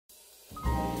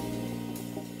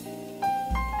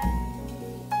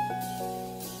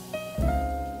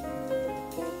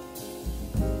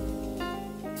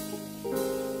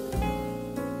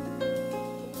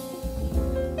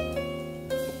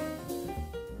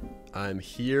I'm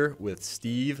here with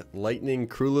Steve Lightning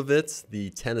Krulevitz, the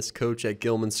tennis coach at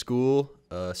Gilman School,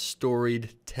 a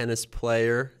storied tennis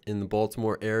player in the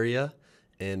Baltimore area,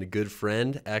 and a good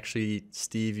friend. Actually,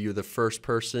 Steve, you're the first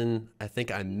person I think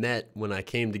I met when I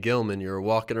came to Gilman. You were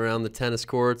walking around the tennis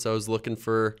courts. I was looking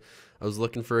for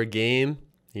a game.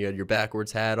 You had your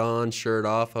backwards hat on, shirt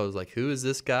off. I was like, who is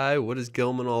this guy? What is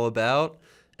Gilman all about?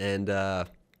 And it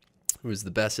was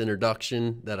the best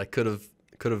introduction that I could have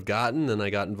gotten. And I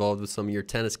got involved with some of your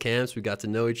tennis camps. We got to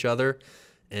know each other,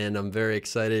 and I'm very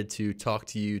excited to talk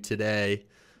to you today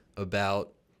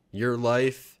about your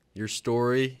life, your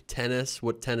story, tennis,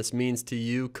 what tennis means to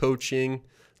you, coaching,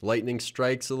 lightning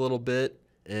strikes a little bit,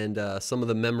 and some of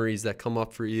the memories that come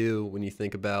up for you when you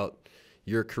think about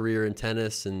your career in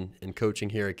tennis and coaching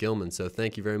here at Gilman. So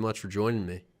thank you very much for joining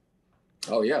me.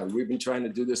 Oh yeah, we've been trying to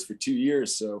do this for 2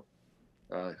 years, so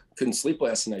couldn't sleep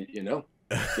last night,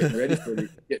 getting ready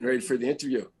for the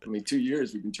interview. I mean, 2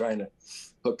 years we've been trying to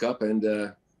hook up and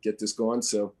get this going.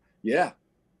 So yeah,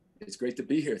 it's great to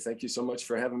be here. Thank you so much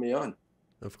for having me on.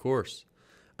 Of course.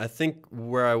 I think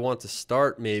where I want to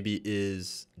start maybe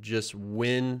is just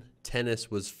when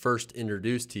tennis was first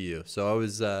introduced to you. So I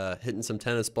was hitting some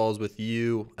tennis balls with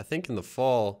you, I think in the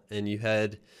fall, and you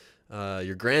had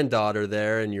your granddaughter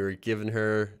there, and you were giving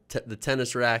her the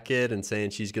tennis racket and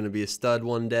saying she's going to be a stud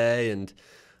one day. And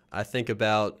I think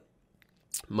about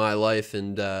my life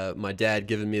and my dad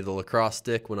giving me the lacrosse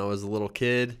stick when I was a little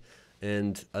kid.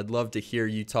 And I'd love to hear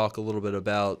you talk a little bit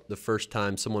about the first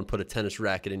time someone put a tennis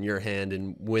racket in your hand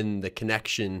and when the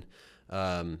connection,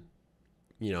 how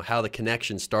the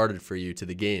connection started for you to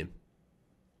the game.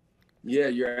 Yeah,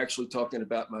 you're actually talking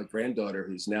about my granddaughter,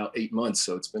 who's now 8 months,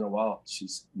 so it's been a while.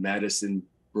 She's Madison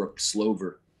Brooke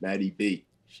Slover, Maddie B,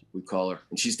 we call her.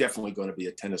 And she's definitely going to be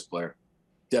a tennis player,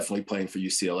 definitely playing for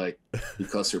UCLA,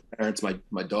 because her parents,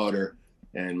 my daughter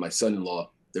and my son-in-law,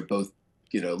 they're both,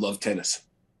 love tennis.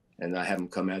 And I have them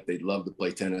come out. They'd love to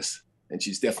play tennis, and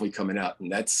she's definitely coming out.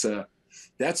 And that's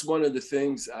one of the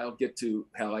things. I'll get to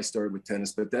how I started with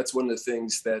tennis, but that's one of the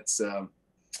things that's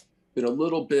been a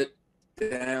little bit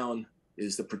down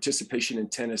is the participation in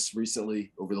tennis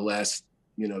recently over the last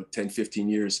 10, 15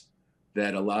 years.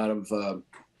 That a lot of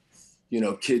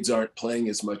kids aren't playing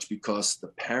as much because the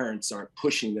parents aren't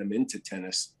pushing them into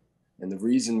tennis, and the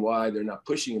reason why they're not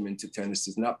pushing them into tennis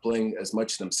is not playing as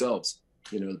much themselves.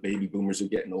 The baby boomers are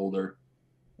getting older,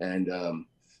 and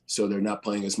so they're not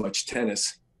playing as much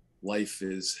tennis. Life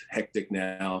is hectic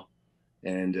now,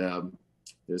 and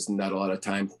there's not a lot of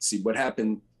time. See, what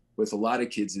happened with a lot of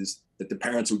kids is that the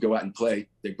parents would go out and play.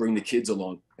 They bring the kids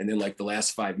along, and then like the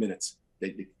last 5 minutes,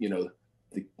 the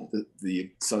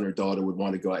son or daughter would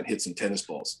want to go out and hit some tennis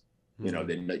balls. Mm-hmm.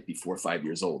 They might be 4 or 5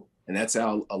 years old, and that's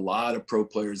how a lot of pro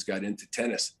players got into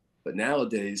tennis. But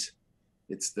nowadays,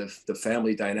 it's the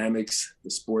family dynamics, the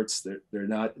sports. They're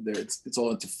not there. It's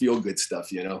all into feel good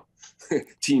stuff,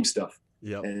 team stuff.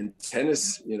 Yep. And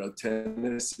tennis,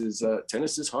 tennis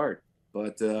is hard.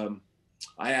 But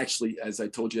I actually, as I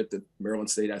told you at the Maryland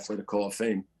State Athletic Hall of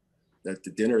Fame, at the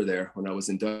dinner there when I was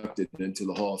inducted into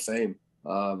the Hall of Fame,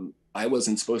 I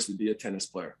wasn't supposed to be a tennis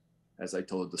player. As I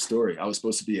told the story, I was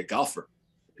supposed to be a golfer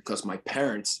because my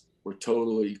parents were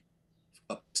totally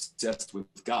obsessed with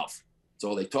golf. That's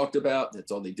all they talked about.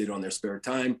 That's all they did on their spare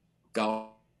time. Golf.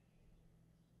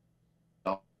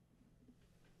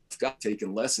 Got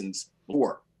taken lessons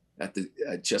more at the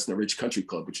Chestnut Ridge Country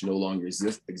Club, which no longer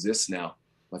exists now.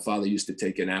 My father used to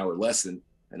take an hour lesson,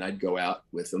 and I'd go out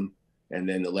with him. And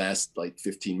then the last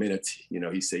 15 minutes,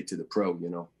 he'd say to the pro,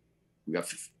 we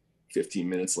got 15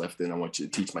 minutes left, and I want you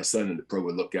to teach my son. And the pro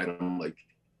would look at him like,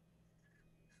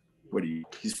 what are you?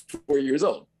 He's 4 years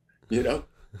old, And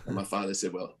my father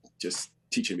said, well, just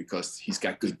teach him because he's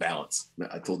got good balance.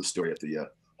 I told the story at the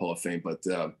Hall of Fame, but,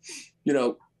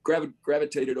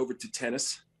 gravitated over to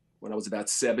tennis when I was about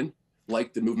 7,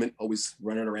 liked the movement, always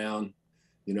running around,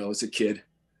 as a kid,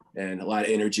 and a lot of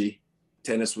energy.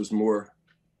 Tennis was more,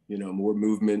 more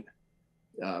movement.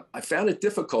 I found it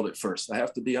difficult at first. I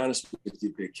have to be honest with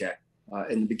you, Big Cat.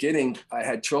 In the beginning, I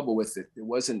had trouble with it. It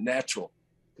wasn't natural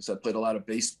because I played a lot of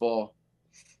baseball.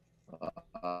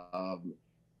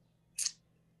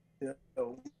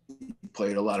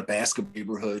 Played a lot of basketball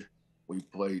neighborhood. We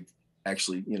played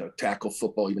actually, tackle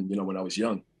football, even, when I was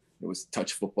young. It was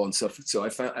touch football and stuff. So I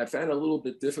found it a little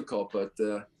bit difficult, but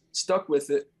stuck with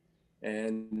it,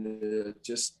 and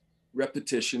just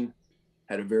repetition.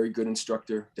 Had a very good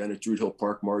instructor down at Druid Hill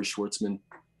Park, Maury Schwartzman,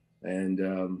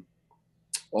 and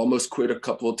almost quit a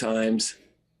couple of times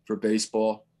for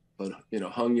baseball, but,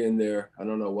 hung in there. I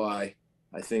don't know why.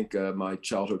 I think my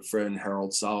childhood friend,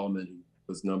 Harold Solomon,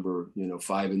 who was number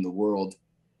 5 in the world,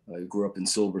 He grew up in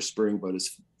Silver Spring, but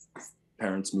his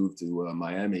parents moved to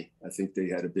Miami. I think they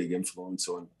had a big influence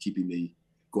on keeping me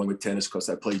going with tennis because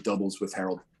I played doubles with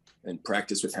Harold and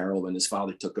practiced with Harold, and his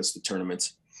father took us to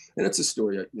tournaments. And it's a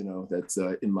story, that's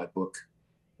in my book,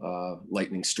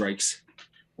 Lightning Strikes.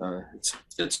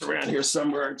 It's around here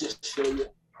somewhere. I'll just show you,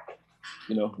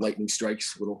 Lightning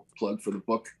Strikes, little plug for the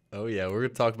book. Oh yeah, we're gonna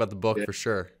talk about the book for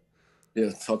sure. Yeah,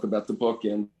 talk about the book,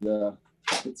 and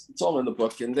it's all in the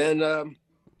book. And then,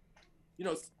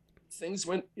 things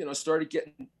went, started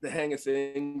getting the hang of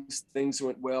things. Things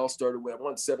went well, started well. I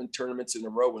won 7 tournaments in a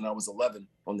row when I was 11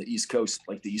 on the East Coast,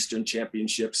 like the Eastern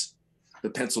Championships, the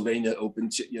Pennsylvania Open,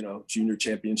 junior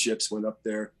championships, went up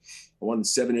there. I won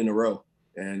 7 in a row,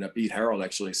 and I beat Harold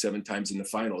actually 7 times in the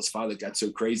final. His father got so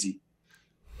crazy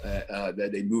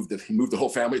that he moved the whole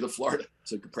family to Florida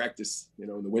so he could practice, in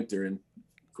the winter. And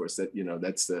of course that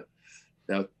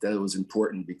that was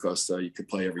important because you could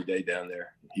play every day down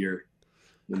there. Here,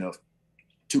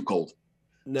 too cold.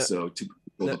 So too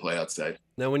cold to play outside.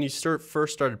 Now, when you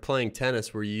first started playing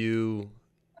tennis, were you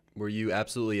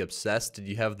absolutely obsessed? Did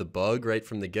you have the bug right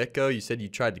from the get-go? You said you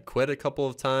tried to quit a couple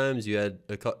of times. You had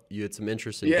some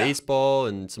interest in baseball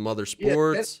and some other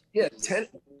sports.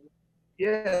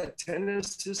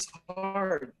 Tennis is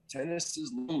hard. Tennis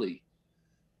is lonely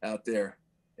out there.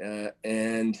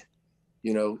 And,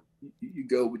 you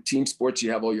go with team sports,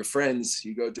 you have all your friends.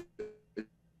 You go to,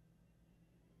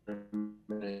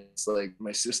 it's like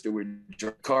my sister would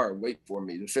drive a car, wait for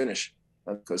me to finish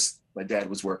because my dad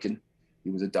was working.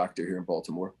 He was a doctor here in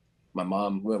Baltimore. My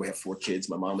mom, we have 4 kids.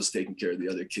 My mom was taking care of the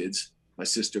other kids. My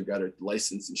sister got her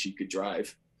license and she could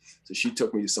drive. So she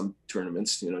took me to some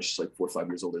tournaments. She's like 4 or 5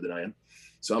 years older than I am.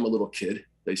 So I'm a little kid,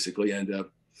 basically. And,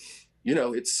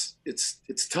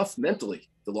 it's tough mentally,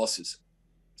 the losses.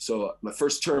 So my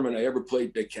first tournament I ever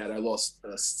played, Big Cat, I lost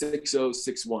 6-0,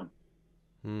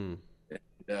 6-1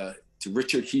 to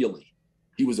Richard Healy.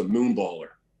 He was a moon baller,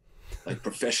 like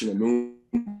professional moon.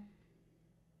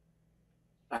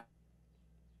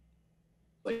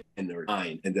 Like in the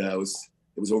 9, and it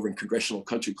was over in Congressional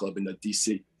Country Club in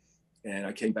DC, and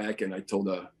I came back and I told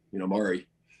Maury,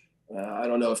 I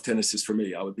don't know if tennis is for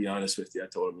me. I would be honest with you. I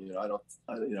told him,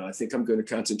 I think I'm going to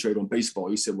concentrate on baseball.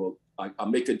 He said, well, I'll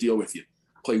make a deal with you.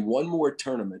 Play one more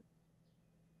tournament,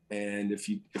 and if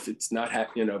it's not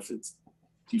happy, if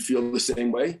you feel the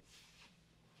same way,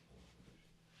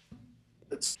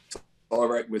 it's all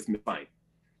right with me. Fine.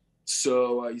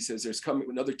 So he says, there's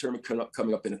another tournament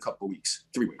coming up in a couple of weeks,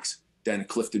 3 weeks, down at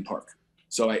Clifton Park.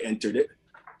 So I entered it.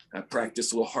 I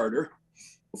practiced a little harder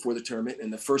before the tournament. In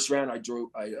the first round, I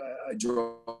drew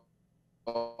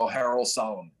Harold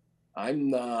Solomon.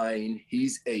 I'm 9,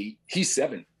 he's 8, he's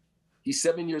 7. He's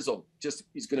 7 years old.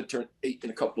 He's going to turn 8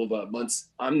 in a couple of months.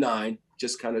 I'm 9,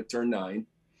 just kind of turned 9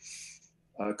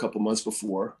 a couple months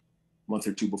before, a month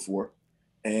or 2 before.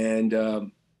 And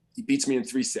he beats me in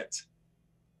 3 sets.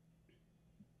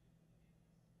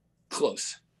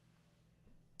 Close,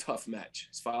 tough match.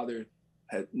 His father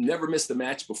had never missed a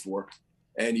match before,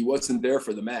 and he wasn't there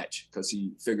for the match because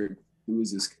he figured, who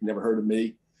is this? Never heard of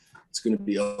me. It's going to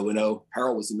be 0-0.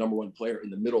 Harold was the number 1 player in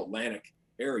the Middle Atlantic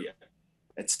area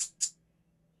at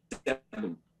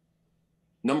 7.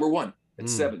 Number 1 at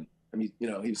 7. I mean, he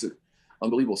was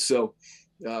unbelievable. So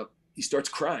he starts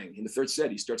crying in the 3rd set.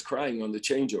 He starts crying on the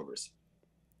changeovers,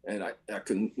 and I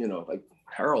couldn't, like,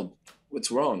 Harold,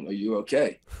 what's wrong? Are you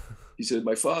okay? He said,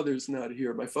 my father's not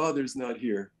here. My father's not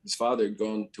here. His father had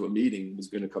gone to a meeting, was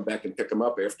going to come back and pick him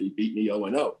up after he beat me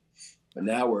 0-0. And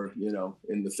now we're,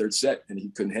 in the 3rd set, and he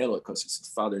couldn't handle it because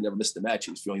his father never missed a match.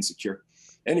 He was feeling insecure.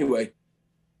 Anyway,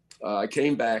 I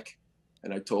came back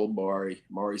and I told Maury.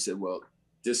 Maury said, well,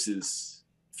 this is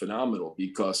phenomenal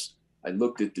because I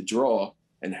looked at the draw,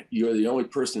 and you're the only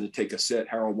person to take a set.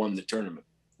 Harold won the tournament,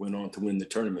 went on to win the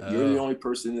tournament. You're the only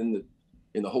person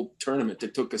in the whole tournament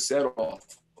that took a set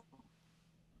off.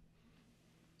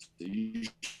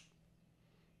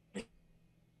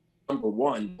 Number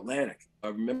 1, Atlantic. I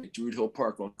remember Druid Hill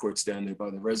Park on courts down there by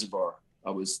the reservoir.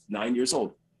 I was 9 years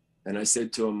old. And I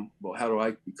said to him, well, how do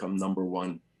I become number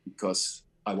 1? Because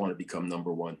I want to become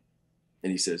number 1.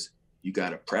 And he says, you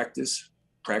got to practice,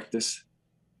 practice,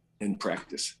 and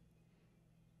practice.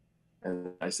 And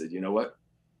I said, you know what?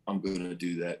 I'm going to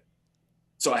do that.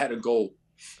 So I had a goal.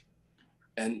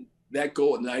 And that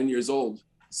goal at 9 years old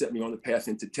set me on the path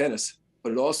into tennis,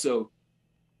 but it also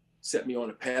set me on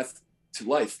a path to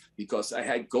life because I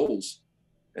had goals.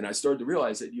 And I started to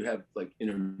realize that you have like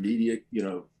intermediate,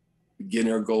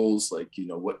 beginner goals, like,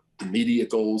 what immediate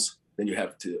goals. Then you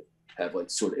have to have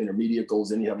like sort of intermediate goals.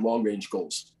 Then you have long range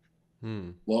goals.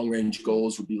 Long range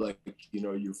goals would be like,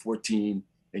 you're 14,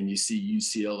 and you see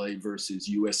UCLA versus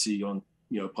USC on,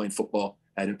 playing football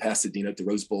out in Pasadena at the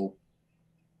Rose Bowl,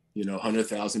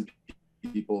 100,000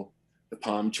 people, the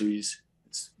palm trees,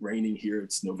 it's raining here,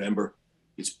 it's November,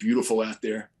 it's beautiful out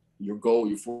there. Your goal,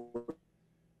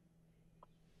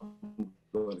 I'm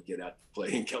going to get out to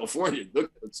play in California.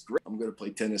 Look, it's great. I'm going to play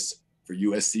tennis for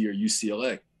USC or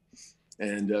UCLA.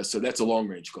 And so that's a long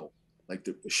range goal. Like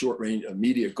the short range,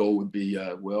 immediate goal would be,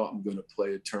 I'm going to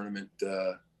play a tournament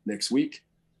next week.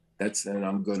 And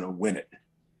I'm going to win it.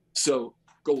 So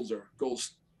goals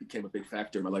became a big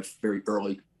factor in my life very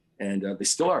early. And they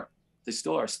still are.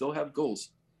 Still have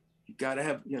goals. You got to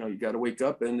have, you got to wake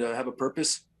up and have a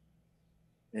purpose,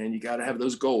 and you got to have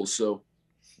those goals. So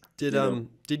did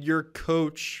your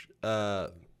coach,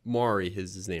 Maury,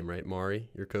 his name, right? Maury,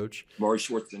 your coach? Maury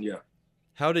Schwartzman, yeah.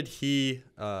 How did he,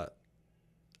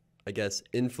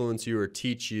 influence you or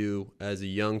teach you as a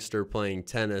youngster playing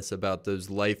tennis about those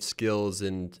life skills?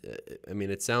 And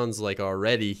it sounds like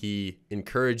already he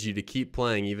encouraged you to keep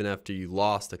playing even after you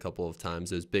lost a couple of times,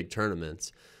 those big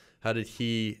tournaments. How did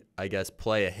he,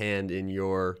 play a hand in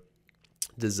your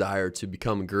desire to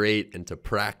become great and to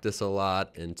practice a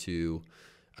lot and to,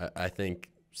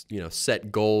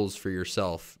 set goals for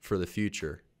yourself for the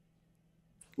future?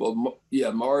 Well,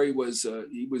 yeah, Maury was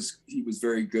he was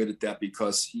very good at that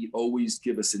because he always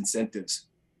give us incentives.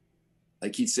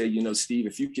 Like he'd say, Steve,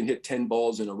 if you can hit 10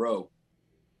 balls in a row,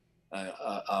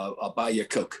 I'll buy you a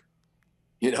Coke.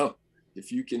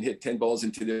 If you can hit 10 balls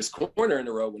into this corner in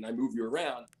a row, when I move you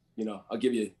around, I'll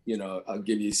give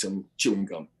you some chewing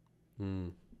gum.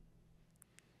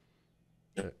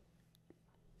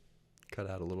 Cut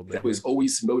out a little bit. That was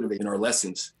always motivating our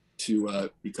lessons to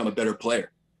become a better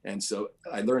player. And so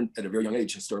I learned at a very young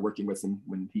age. I started working with him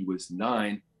when he was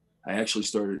 9. I actually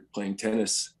started playing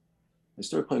tennis. I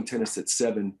started playing tennis at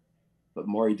 7, but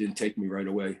Maury didn't take me right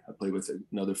away. I played with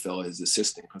another fellow, his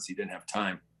assistant, because he didn't have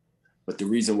time. But the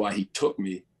reason why he took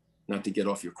me, not to get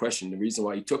off your question, the reason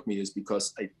why he took me is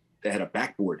because they had a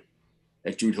backboard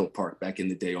at Druid Hill Park back in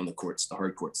the day on the courts, the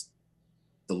hard courts,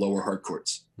 the lower hard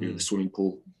courts near the swimming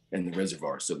pool and the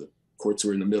reservoir. So the courts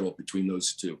were in the middle between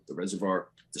those two, the reservoir,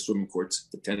 the swimming courts,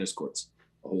 the tennis courts,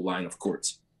 a whole line of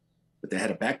courts. But they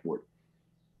had a backboard.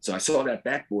 So I saw that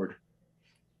backboard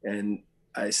and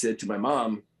I said to my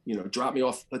mom, drop me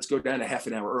off. Let's go down a half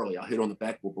an hour early. I'll hit on the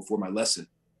backboard before my lesson.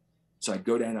 So I'd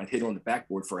go down, I'd hit on the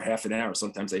backboard for a half an hour.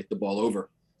 Sometimes I hit the ball over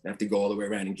and have to go all the way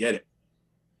around and get it.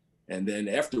 And then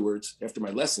afterwards, after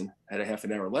my lesson, I had a half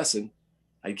an hour lesson,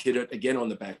 I'd hit it again on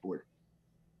the backboard.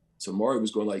 So Maury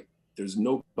was going like, there's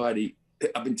nobody,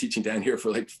 I've been teaching down here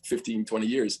for like 15, 20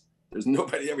 years. There's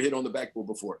nobody ever hit on the backboard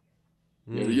before.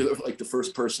 You're like the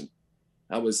first person.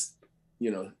 I was,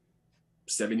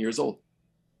 7 years old,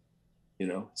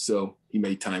 so he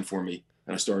made time for me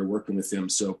and I started working with him.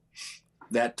 So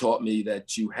that taught me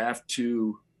that you have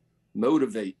to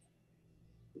motivate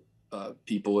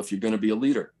people if you're going to be a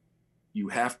leader. You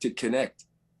have to connect.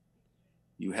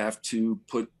 You have to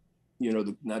put,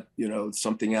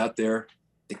 something out there,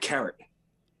 the carrot,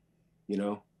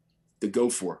 to go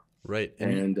for. Right.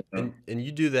 And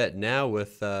you do that now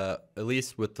with, at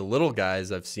least with the little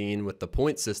guys I've seen with the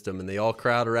point system, and they all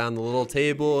crowd around the little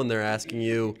table and they're asking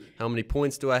you, how many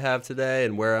points do I have today?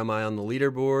 And where am I on the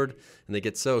leaderboard? And they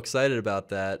get so excited about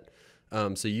that.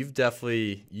 So you've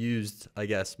definitely used,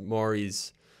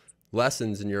 Maury's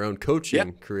lessons in your own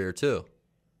coaching career too.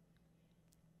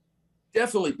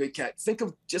 Definitely, Big Cat.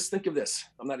 Just think of this.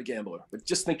 I'm not a gambler, but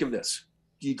just think of this.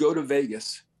 You go to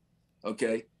Vegas,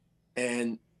 okay,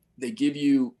 and they give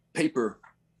you paper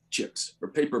chips or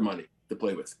paper money to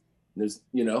play with. There's,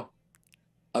 there's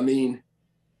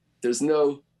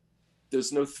no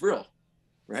thrill,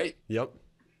 right? Yep.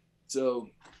 So,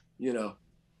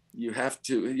 you have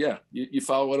to, you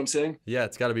follow what I'm saying? Yeah,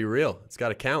 it's got to be real. It's got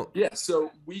to count. Yeah,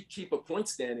 so we keep a point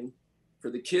standing for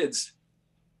the kids,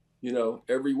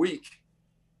 every week.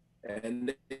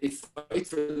 And they fight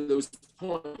for those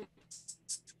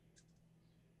points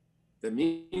that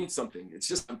means something. It's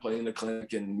just I'm playing the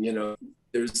clinic and,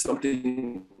 there's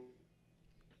something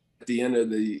at the end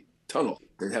of the tunnel.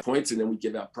 They have points and then we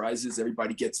give out prizes.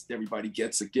 Everybody gets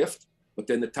a gift. But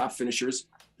then the top finishers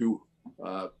who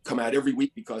come out every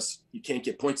week, because you can't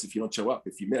get points if you don't show up.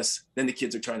 If you miss, then the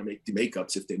kids are trying to do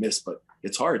makeups if they miss, but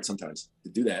it's hard sometimes to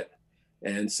do that.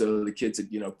 And so the kids,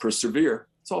 persevere.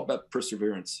 It's all about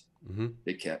perseverance.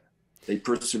 Big Cat. They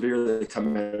persevere. They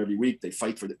come out every week. They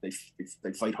fight for they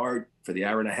fight hard for the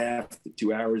hour and a half, the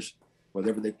 2 hours,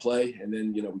 whatever they play. And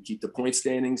then, we keep the point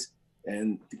standings,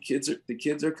 and the kids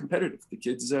are competitive. The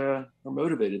kids are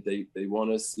motivated. They want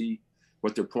to see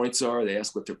what their points are. They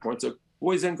ask what their points are.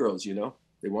 Boys and girls,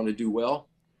 they want to do well.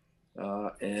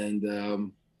 And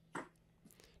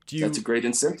Do you that's a great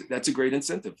incentive. That's a great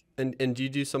incentive. and do you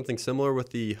do something similar with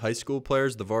the high school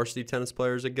players, the varsity tennis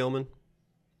players at Gilman?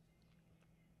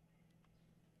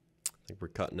 I think we're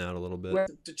cutting out a little bit. Well,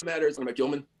 the truth of the matter is, I'm at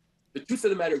Gilman. The truth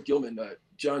of the matter, Gilman,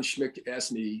 John Schmick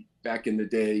asked me back in the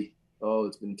day, oh,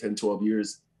 it's been 10, 12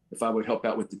 years, if I would help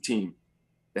out with the team.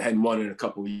 They hadn't won in a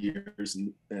couple of years,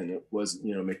 and it was,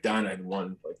 McDonough had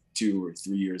won like 2 or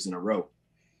 3 years in a row.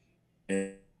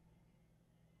 And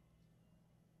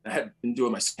I had been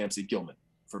doing my stamps at Gilman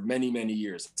for many, many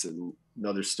years. It's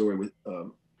another story with,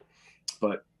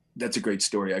 but that's a great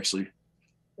story actually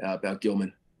about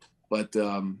Gilman. But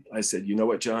I said, you know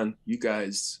what, John, you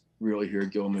guys really here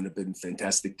at Gilman have been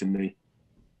fantastic to me.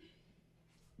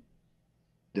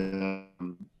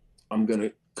 I'm going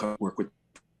to come work with.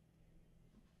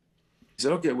 He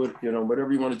said, okay,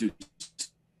 whatever you want to do.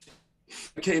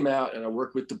 I came out and I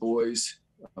worked with the boys.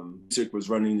 Busick was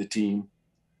running the team,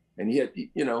 and he had,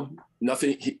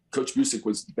 nothing. Coach Busick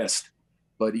was the best,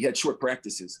 but he had short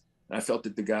practices. And I felt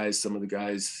that some of the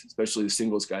guys, especially the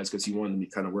singles guys, because he wanted me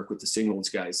to kind of work with the singles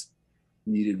guys,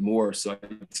 needed more. So I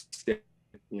stayed,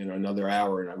 another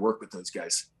hour, and I worked with those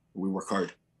guys. We work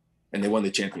hard, and they won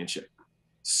the championship.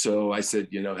 So I said,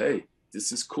 hey,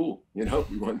 this is cool. We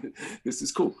won. This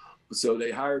is cool. So they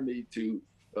hired me to,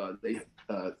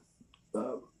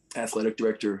 athletic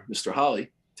director, Mr.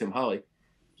 Holly, Tim Holly.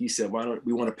 He said, why don't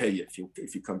we want to pay you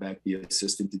if you come back, be an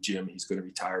assistant to Jim. He's going to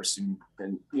retire soon,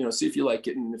 and see if you like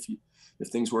it, and if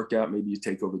things work out, maybe you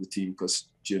take over the team, because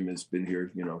Jim has been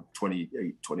here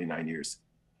 28, 29 years.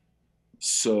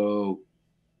 So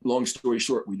long story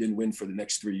short, we didn't win for the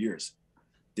next 3 years.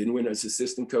 Didn't win as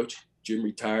assistant coach. Jim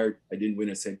retired. I didn't win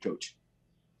as head coach.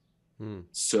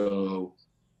 So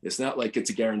it's not like it's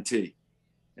a guarantee.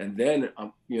 And then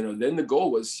then the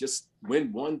goal was just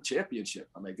win one championship.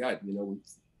 Oh my God,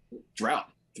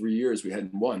 drought 3 years we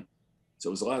hadn't won. So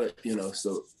it was a lot of,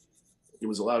 so it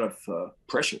was a lot of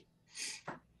pressure,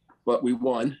 but we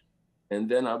won. And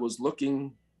then I was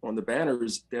looking on the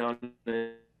banners down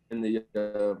in the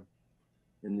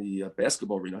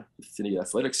basketball arena, in the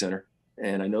athletic center.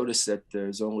 And I noticed that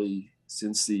there's only,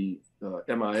 since the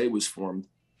MIA was formed,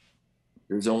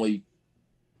 there's only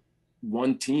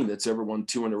one team that's ever won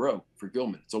 2 in a row for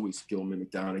Gilman. It's always Gilman,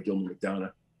 McDonough, Gilman,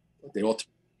 McDonough. They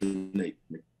alternate.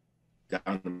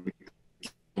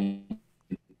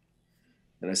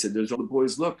 And I said, there's all the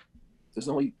boys, look, there's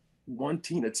only one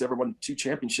team that's ever won 2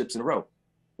 championships in a row.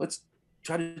 Let's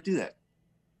try to do that.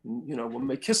 And, we'll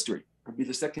make history. We'll be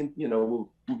the second, we'll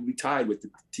be tied with the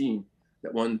team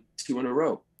that won 2 in a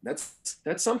row. That's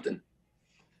something.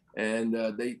 And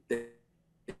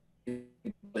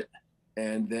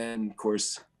and then, of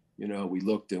course, we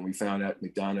looked and we found out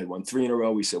McDonough had won 3 in a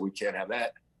row. We said, we can't have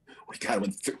that. We got to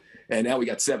win 3. And now we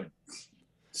got 7.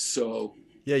 So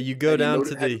yeah, you go down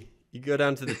to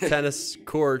the tennis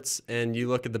courts and you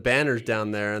look at the banners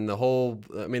down there, and the whole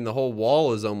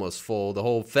wall is almost full. The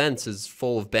whole fence is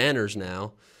full of banners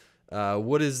now.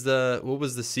 What was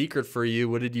the secret for you?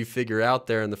 What did you figure out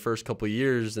there in the first couple of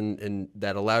years and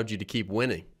that allowed you to keep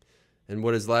winning? And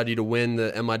what has allowed you to win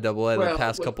the MIAA the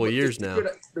past couple of years now?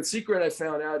 The secret I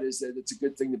found out is that it's a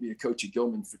good thing to be a coach at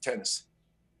Gilman for tennis.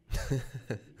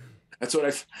 That's what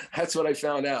I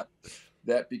found out.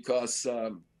 That because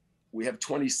we have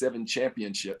 27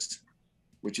 championships,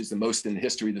 which is the most in the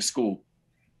history of the school.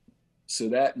 So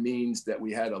that means that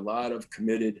we had a lot of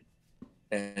committed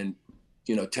and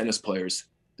tennis players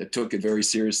that took it very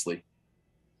seriously.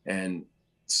 And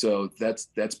so that's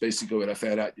basically what I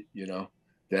found out,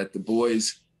 that the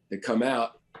boys that come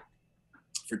out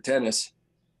for tennis,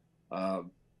 I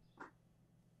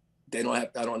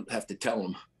don't have to tell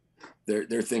them.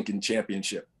 They're thinking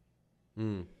championship.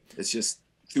 It's just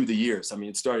through the years. I mean,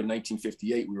 it started in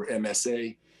 1958. We were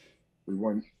MSA. We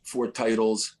won 4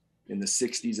 titles in the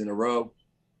 60s in a row.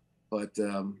 But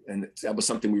and that was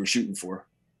something we were shooting for,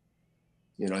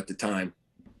 at the time.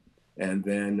 And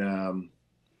then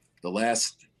the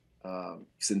last,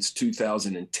 since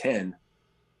 2010,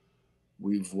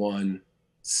 we've won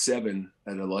 7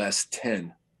 out of the last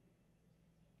 10.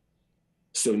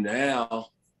 So now,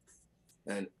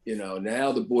 and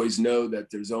now the boys know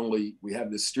that we have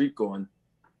this streak going,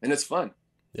 and it's fun.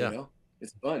 Yeah.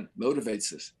 It's fun.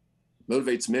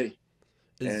 Motivates me.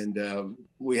 And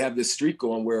we have this streak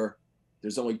going where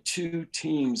there's only 2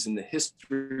 teams in the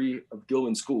history of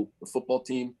Gilman School, the football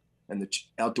team and the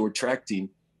outdoor track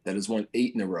team, that has won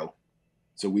 8 in a row.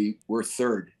 So we're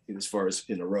 3rd as far as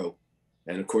in a row.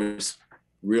 And of course,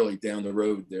 really down the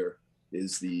road, there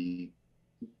is the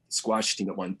squash team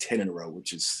that won 10 in a row,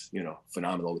 which is,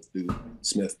 phenomenal with Boo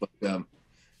Smith. But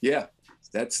yeah,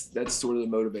 that's sort of the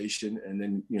motivation. And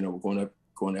then, we're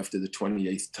going after the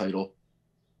 28th title.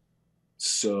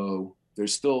 So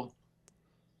there's still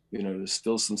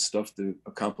some stuff to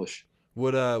accomplish.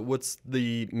 What's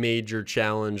the major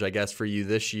challenge, I guess, for you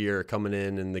this year coming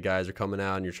in and the guys are coming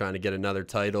out and you're trying to get another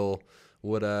title?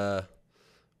 What are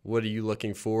you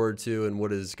looking forward to, and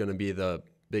what is going to be the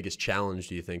biggest challenge,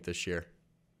 do you think, this year?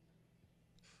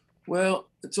 Well,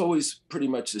 it's always pretty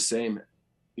much the same.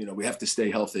 We have to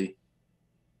stay healthy,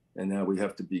 and now we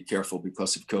have to be careful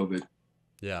because of COVID.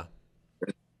 Yeah.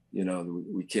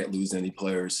 We can't lose any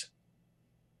players.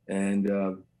 And,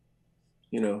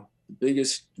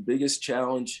 the biggest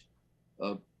challenge,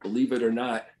 believe it or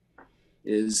not,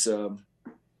 is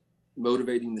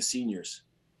motivating the seniors.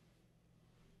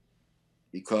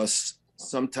 Because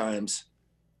sometimes,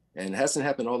 and it hasn't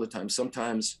happened all the time,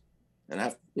 sometimes, and I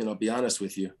have, be honest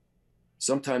with you,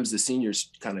 sometimes the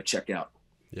seniors kind of check out.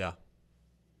 Yeah.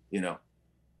 It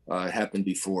happened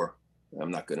before. I'm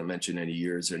not going to mention any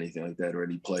years or anything like that or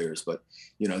any players, but,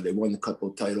 they won a couple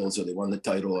of titles, or they won the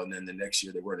title, and then the next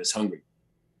year they weren't as hungry.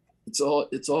 It's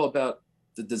all about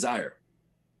the desire,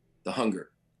 the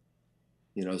hunger,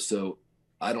 so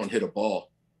I don't hit a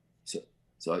ball. It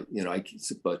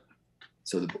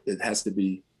has to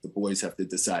be, the boys have to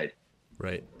decide.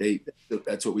 Right.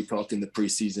 That's what we talked in the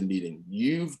preseason meeting.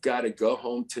 You've got to go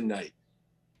home tonight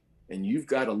and you've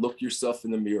got to look yourself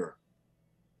in the mirror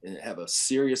and have a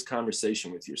serious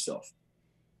conversation with yourself.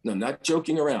 No, not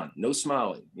joking around, no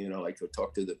smiling, like go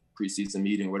talk to the preseason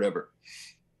meeting, whatever.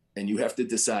 And you have to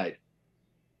decide,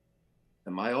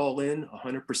 am I all in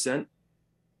 100%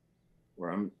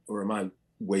 or am I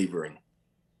wavering?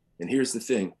 And here's the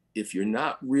thing, if you're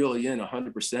not really in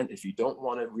 100%, if you don't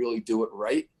want to really do it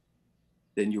right,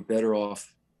 then you're better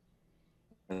off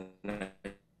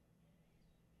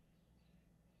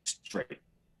straight.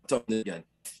 Tell me again,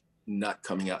 not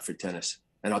coming out for tennis.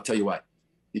 And I'll tell you why,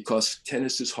 because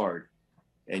tennis is hard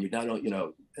and you're not,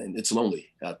 and it's lonely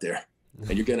out there,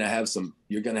 and you're going to have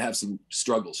some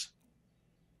struggles.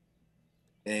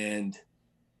 And,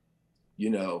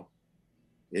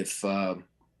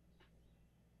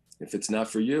 if it's not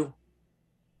for you,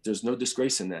 there's no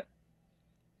disgrace in that.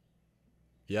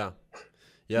 Yeah.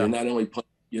 Yeah. You're not only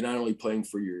playing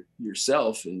for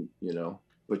yourself and,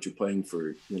 but you're playing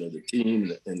for, the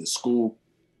team and the school.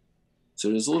 So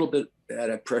there's a little bit of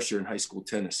that pressure in high school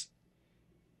tennis.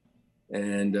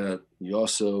 And you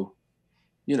also,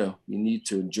 you need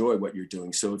to enjoy what you're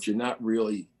doing. So if you're not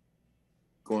really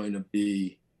going to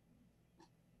be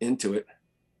into it,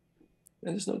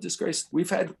 then there's no disgrace. We've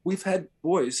had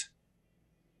boys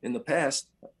in the past.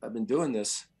 I've been doing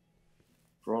this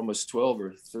for almost 12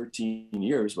 or 13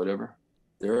 years, whatever.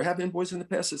 There have been boys in the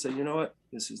past that say, you know what,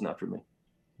 this is not for me.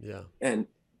 Yeah. And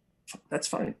that's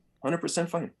fine. 100%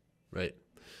 fine. Right.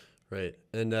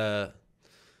 And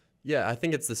yeah, I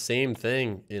think it's the same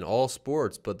thing in all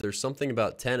sports, but there's something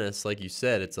about tennis, like you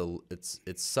said, it's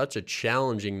such a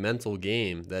challenging mental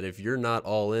game that if you're not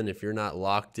all in, if you're not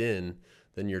locked in,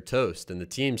 then you're toast and the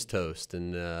team's toast.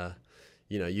 And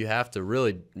you have to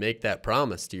really make that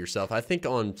promise to yourself. I think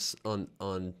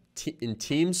in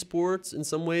team sports, in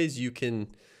some ways, you can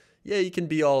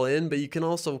be all in, but you can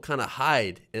also kind of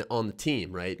hide on the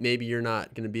team, right? Maybe you're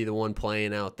not going to be the one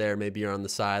playing out there. Maybe you're on the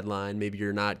sideline. Maybe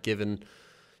you're not given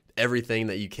everything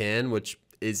that you can, which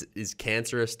is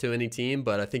cancerous to any team.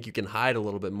 But I think you can hide a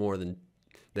little bit more than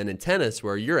in tennis,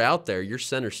 where you're out there, you're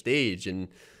center stage, and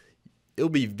it'll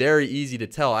be very easy to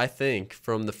tell, I think,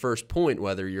 from the first point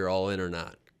whether you're all in or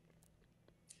not.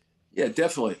 Yeah,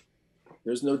 definitely.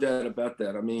 There's no doubt about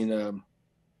that. I mean,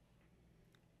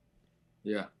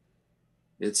 yeah,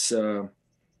 it's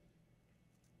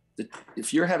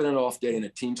if you're having an off day in a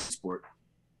team sport,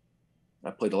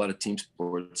 I played a lot of team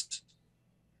sports,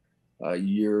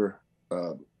 your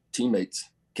teammates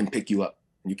can pick you up.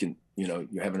 You can,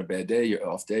 you're having a bad day, you're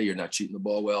off day, you're not shooting the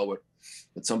ball well,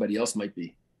 but somebody else might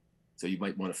be. So you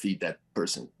might want to feed that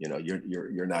person.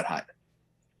 You're not hot.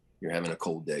 You're having a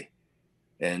cold day.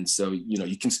 And so,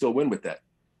 you can still win with that.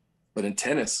 But in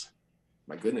tennis,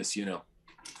 my goodness,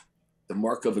 the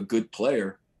mark of a good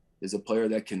player is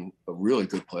a really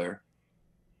good player,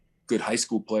 good high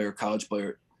school player, college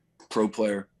player, pro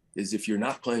player, is if you're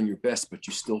not playing your best, but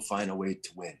you still find a way to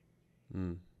win.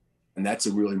 Mm. And that's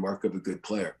a really mark of a good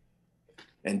player.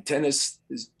 And tennis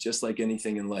is just like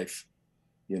anything in life.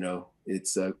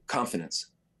 It's confidence.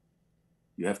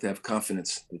 You have to have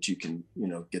confidence that you can,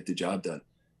 get the job done.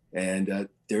 And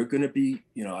they're going to be,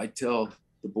 I tell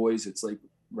the boys, it's like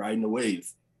riding a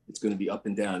wave. It's going to be up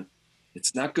and down.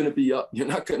 It's not going to be up. You're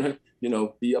not going to,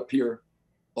 be up here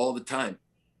all the time.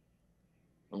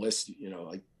 Unless,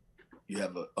 you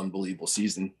have an unbelievable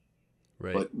season.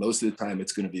 Right. But most of the time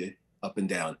it's going to be up and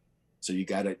down. So you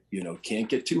got to, can't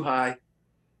get too high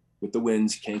with the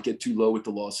wins. Can't get too low with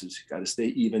the losses. You got to stay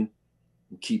even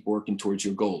and keep working towards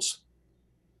your goals.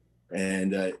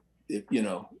 And,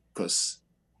 because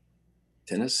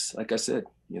tennis, like I said,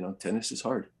 tennis is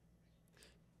hard.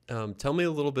 Tell me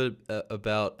a little bit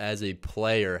about, as a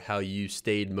player, how you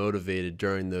stayed motivated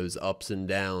during those ups and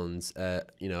downs,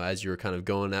 as you were kind of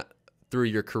going through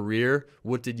your career.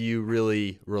 What did you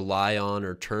really rely on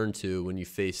or turn to when you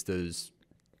faced those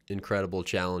incredible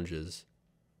challenges?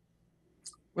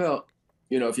 Well,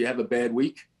 if you have a bad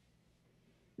week,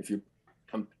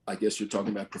 I guess you're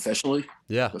talking about professionally.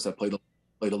 Yeah. Because I played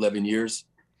 11 years.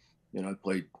 I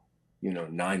played,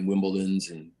 9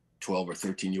 Wimbledons and 12 or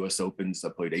 13 U.S. Opens. I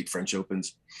played 8 French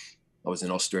Opens. I was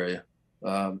in Australia.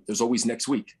 There's always next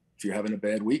week. If you're having a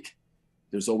bad week,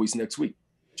 there's always next week.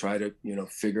 Try to,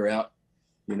 figure out,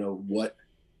 what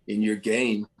in your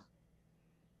game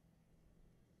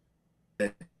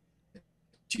that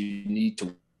you need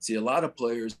to see. A lot of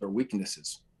players are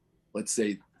weaknesses. Let's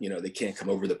say, they can't come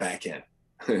over the backhand.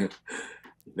 You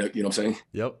know what I'm saying?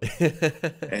 Yep.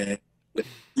 And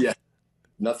yeah,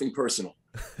 nothing personal,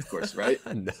 of course, right?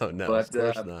 No, but, of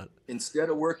course not. Instead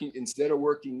of working,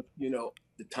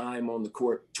 the time on the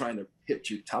court trying to hit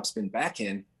your topspin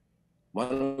backhand, why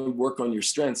don't we work on your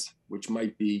strengths, which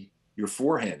might be your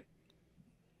forehand?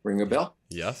 Ring a bell?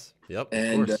 Yes. Yep.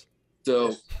 And of course.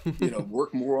 So,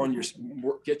 work more on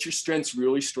get your strengths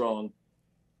really strong.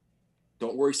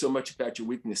 Don't worry so much about your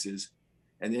weaknesses.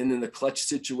 And then in the clutch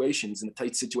situations, in the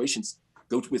tight situations,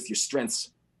 go with your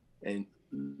strengths and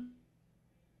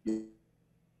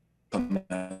come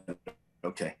out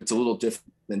okay. It's a little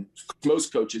different than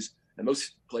most coaches, and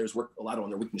most players work a lot on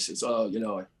their weaknesses.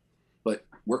 But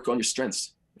work on your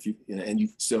strengths.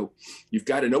 So you've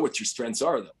got to know what your strengths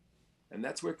are, though. And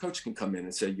that's where a coach can come in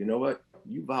and say, you know what,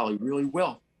 you volley really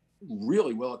well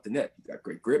at the net. You've got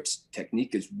great grips.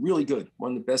 Technique is really good.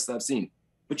 One of the best I've seen.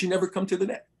 But you never come to the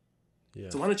net. Yeah.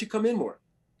 So why don't you come in more?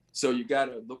 So you got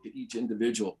to look at each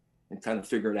individual and kind of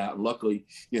figure it out. And luckily,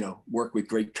 work with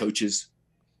great coaches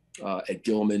at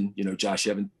Gilman, Josh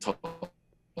Evans,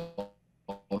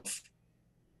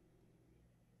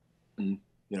 and,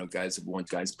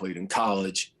 guys played in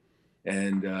college,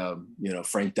 and,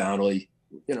 Frank Donnelly,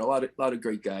 a lot of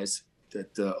great guys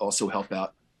that also help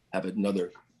out, have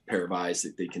another pair of eyes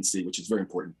that they can see, which is very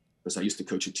important, because I used to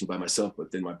coach a team by myself,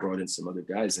 but then I brought in some other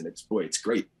guys, and it's great,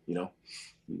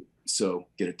 so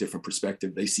get a different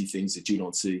perspective. They see things that you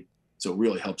don't see. So it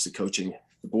really helps the coaching.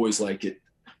 The boys like it.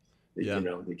 They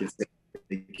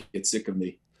get sick of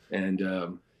me. And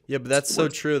yeah, but that's so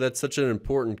true. That's such an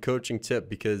important coaching tip,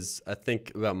 because I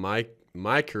think about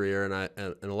my career, and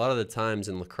a lot of the times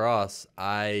in lacrosse,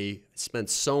 I spent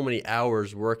so many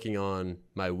hours working on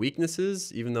my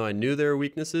weaknesses, even though I knew there were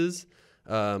weaknesses,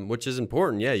 which is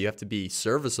important. Yeah, you have to be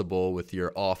serviceable with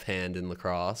your offhand in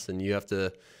lacrosse, and you have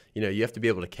to be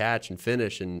able to catch and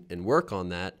finish and work on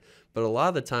that. But a lot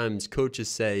of the times coaches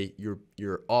say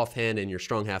your offhand and your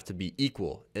strong have to be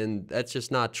equal, and that's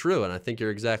just not true. And I think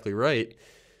you're exactly right.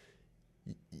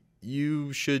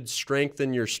 You should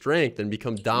strengthen your strength and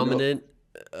become dominant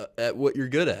at what you're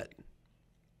good at.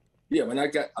 Yeah,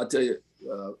 I'll tell you,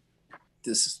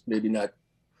 this is maybe not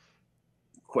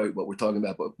quite what we're talking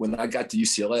about, but when I got to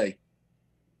UCLA,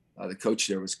 the coach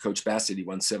there was Coach Bassett. He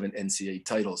won 7 NCAA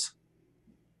titles,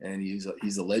 and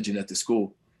he's a legend at the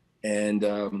school.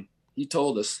 And he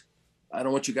told us, I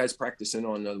don't want you guys practicing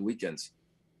on the weekends.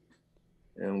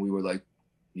 And we were like,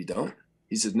 you don't?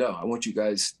 He said, no, I want you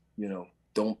guys,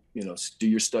 don't, do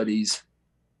your studies.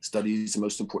 Studies are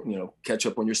most important, catch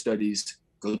up on your studies,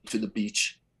 go to the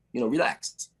beach,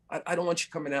 relax. I don't want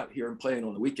you coming out here and playing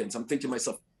on the weekends. I'm thinking to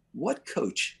myself, what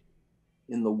coach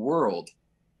in the world,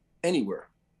 anywhere,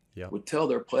 would tell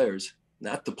their players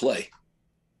not to play?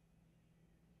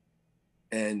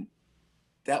 And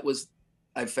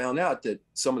I found out that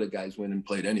some of the guys went and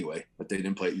played anyway, but they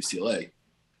didn't play at UCLA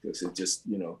because it just,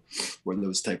 were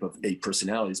those type of A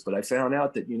personalities. But I found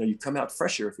out that, you come out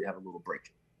fresher if you have a little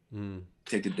break,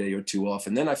 take a day or two off.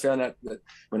 And then I found out that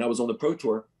when I was on the pro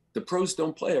tour, the pros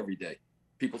don't play every day.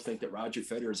 People think that Roger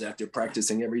Federer is out there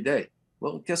practicing every day.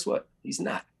 Well, guess what? He's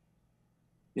not.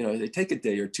 They take a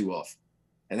day or two off,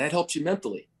 and that helps you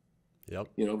mentally. Yep.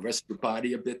 Rest your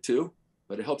body a bit too,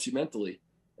 but it helps you mentally,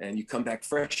 and you come back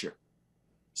fresher.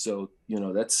 So,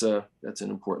 that's an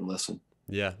important lesson.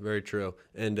 Yeah, very true.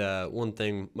 And one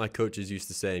thing my coaches used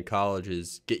to say in college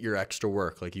is get your extra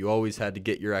work. Like, you always had to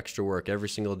get your extra work every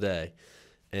single day.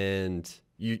 And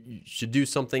you should do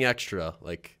something extra.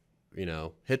 Like,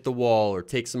 hit the wall or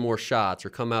take some more shots or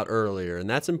come out earlier. And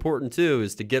that's important too,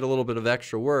 is to get a little bit of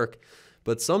extra work.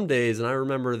 But some days, and I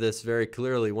remember this very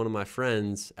clearly, one of my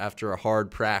friends, after a hard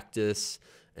practice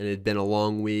and it had been a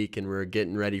long week and we were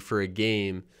getting ready for a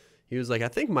game, he was like, I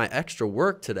think my extra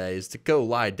work today is to go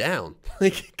lie down,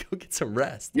 like go get some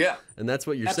rest. Yeah. And that's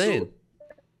what you're Absolutely. saying.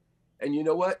 And you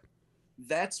know what?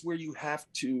 That's where you have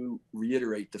to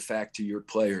reiterate the fact to your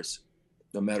players,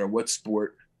 no matter what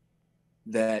sport,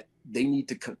 that they need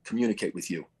to communicate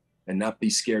with you and not be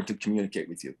scared to communicate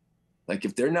with you. Like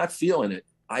if they're not feeling it,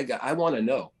 I want to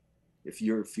know if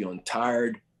you're feeling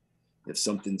tired, if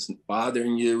something's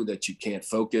bothering you, that you can't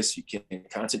focus, you can't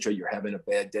concentrate, you're having a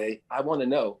bad day. I want to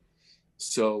know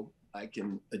so I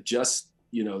can adjust,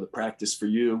 the practice for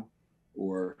you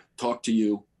or talk to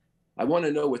you. I want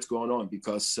to know what's going on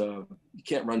because you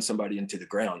can't run somebody into the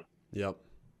ground. Yep.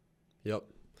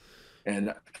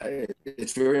 And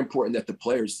it's very important that the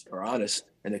players are honest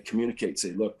and they communicate,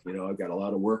 say, look, I've got a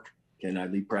lot of work. Can I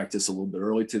leave practice a little bit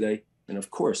early today? And of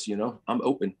course, I'm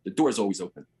open. The door is always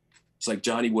open. It's like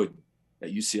Johnny Wooden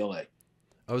at UCLA.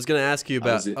 I was going to ask you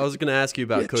about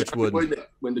Coach Johnny Wooden.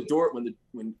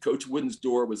 When Coach Wooden's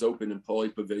door was open in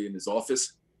Paulie Pavilion, his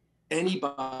office,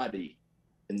 anybody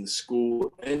in the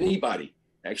school,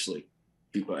 actually,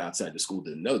 people outside the school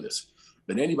didn't know this,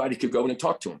 but anybody could go in and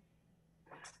talk to him.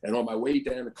 And on my way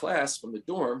down to class from the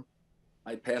dorm,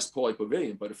 I passed Paulie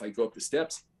Pavilion. But if I go up the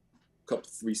steps,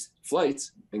 three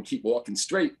flights, and keep walking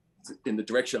straight in the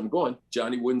direction I'm going,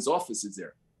 Johnny Wooden's office is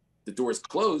there. The door is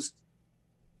closed.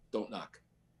 Don't knock.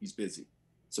 He's busy.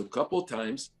 So a couple of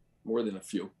times, more than a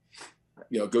few,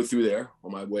 go through there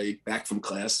on my way back from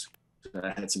class. I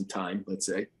had some time, let's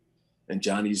say, and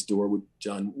John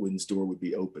Wooden's door would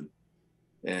be open.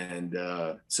 And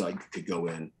so I could go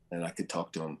in and I could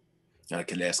talk to him. And I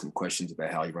could ask him questions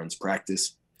about how he runs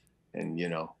practice and,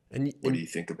 what do you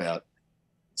think about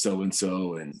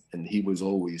so-and-so? And he was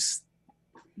always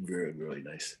very, really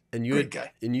nice. And great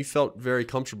guy. And you felt very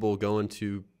comfortable going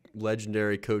to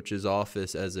legendary coach's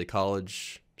office as a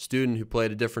college student who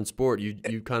played a different sport.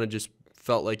 You kind of just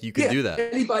felt like you could do that.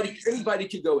 Anybody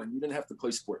could go in. You didn't have to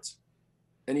play sports.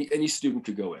 Any student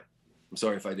could go in. I'm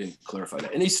sorry if I didn't clarify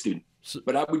that. Any student.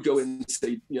 But I would go in and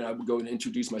say, I would go in and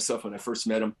introduce myself when I first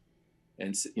met him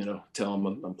and, tell him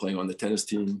I'm playing on the tennis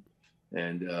team.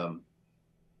 And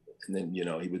then,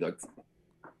 he would like.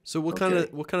 So what kind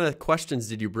of questions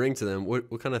did you bring to them?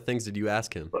 What kind of things did you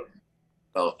ask him?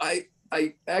 Oh, I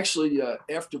actually,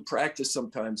 after practice,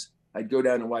 sometimes I'd go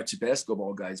down and watch the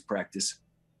basketball guys practice,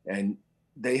 and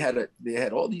they had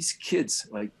all these kids,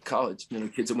 like college,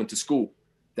 kids that went to school,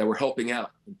 that were helping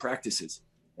out in practices.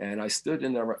 And I stood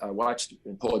in there, I watched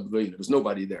in Paulie Pavilion. There was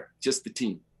nobody there, just the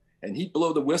team. And he'd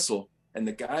blow the whistle, and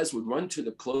the guys would run to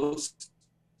the closest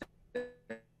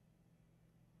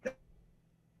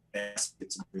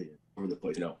baskets over the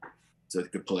place, so they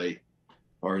could play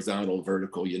horizontal,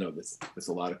 vertical, with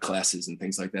a lot of classes and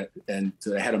things like that. And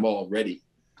so I had them all ready.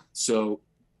 So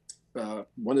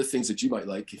one of the things that you might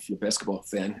like, if you're a basketball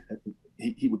fan,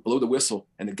 he would blow the whistle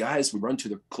and the guys would run to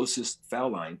the closest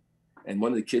foul line. And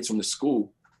one of the kids from the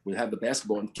school would have the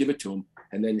basketball and give it to him.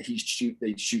 And then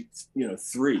they'd shoot,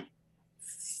 3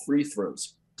 free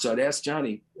throws. So I'd ask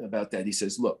Johnny about that. He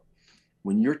says, look,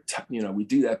 when you're, we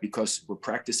do that because we're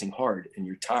practicing hard and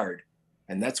you're tired.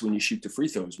 And that's when you shoot the free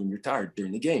throws, when you're tired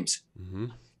during the games. Mm-hmm.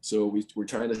 So we're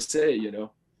trying to say, you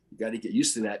got to get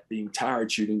used to that, being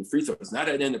tired, shooting the free throws. Not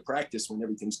at the end of practice when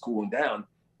everything's cooling down,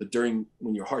 but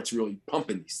when your heart's really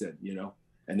pumping, he said,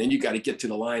 and then you got to get to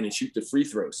the line and shoot the free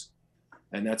throws.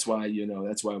 And that's why,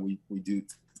 we do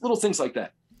little things like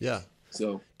that. Yeah.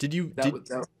 So did you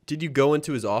go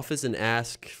into his office and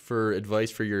ask for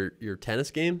advice for your tennis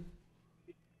game?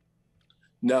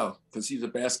 No, because he's a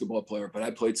basketball player, but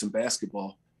I played some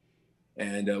basketball,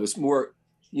 and it was more,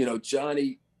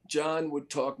 John would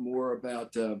talk more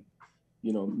about,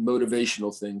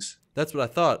 motivational things. That's what I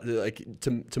thought, like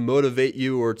to motivate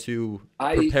you or to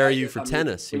prepare you for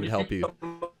tennis. He would help you.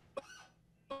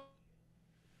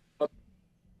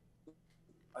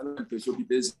 I don't know because you'll be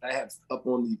busy. I have up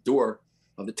on the door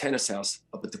of the tennis house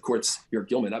up at the courts here at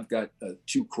Gilman, I've got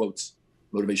 2 quotes,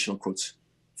 motivational quotes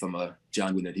from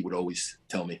John Wooden that he would always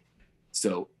tell me.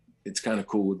 So it's kind of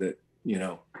cool that,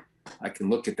 I can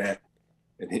look at that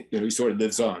and he sort of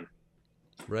lives on.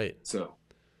 Right. So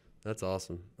that's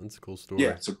awesome. That's a cool story.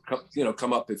 Yeah. So,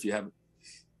 come up if you haven't,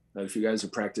 if you guys are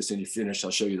practicing, you finish, I'll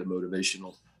show you the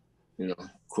motivational,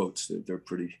 quotes. They're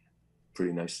pretty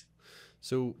nice.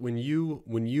 So when you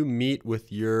meet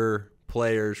with your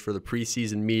players for the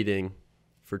preseason meeting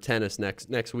for tennis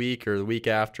next week or the week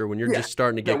after, when you're just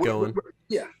starting to get going.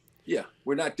 Yeah,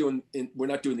 we're not doing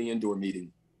the indoor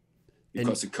meeting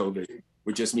because of COVID.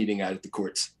 We're just meeting out at the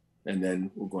courts, and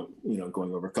then we're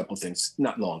going over a couple of things.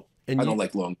 Not long. I don't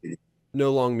like long meetings.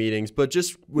 No long meetings, but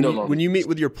just when you meet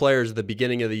with your players at the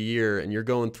beginning of the year and you're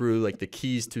going through like the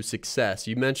keys to success,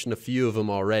 you mentioned a few of them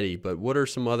already, but what are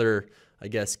some other, I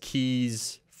guess,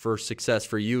 keys for success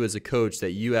for you as a coach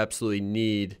that you absolutely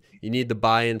need? You need the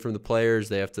buy-in from the players.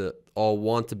 They have to all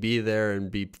want to be there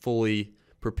and be fully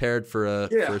prepared for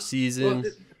a season.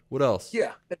 Well, what else?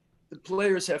 Yeah, the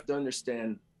players have to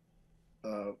understand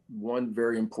one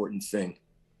very important thing,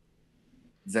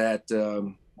 that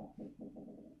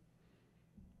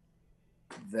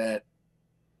that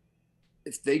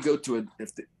if they go to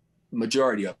if the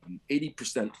majority of them,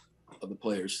 80% of the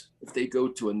players, if they go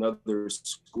to another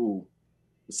school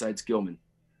besides Gilman,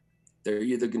 they're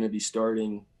either going to be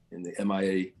starting in the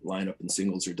MIA lineup in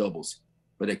singles or doubles.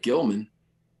 But at Gilman,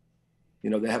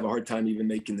 they have a hard time even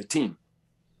making the team.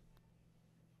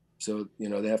 So,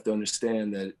 they have to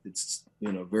understand that it's,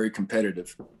 very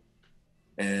competitive.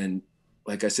 And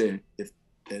like I said,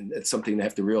 and it's something they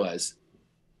have to realize,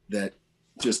 that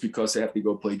just because they have to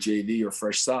go play JV or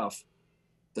fresh soph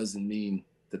doesn't mean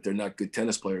that they're not good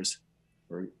tennis players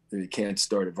or they can't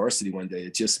start at varsity one day.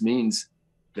 It just means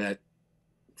that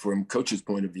from coach's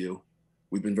point of view,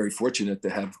 we've been very fortunate to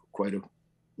have quite a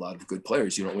lot of good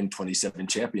players. You don't win 27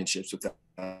 championships without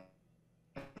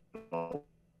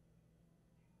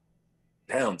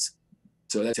pounds.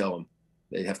 So I tell them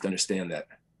they have to understand that.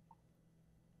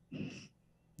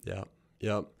 Yeah.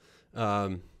 Yep.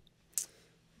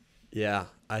 Yeah,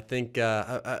 I think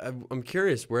I'm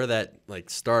curious where that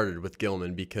started with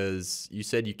Gilman, because you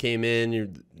said you came in, you're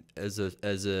as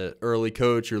a early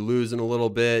coach, you're losing a little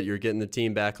bit, you're getting the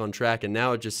team back on track, and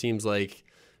now it just seems like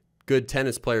good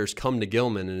tennis players come to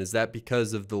Gilman. And is that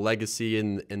because of the legacy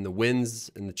and the wins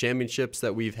and the championships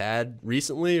that we've had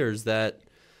recently, or is that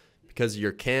because of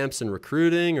your camps and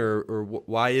recruiting, or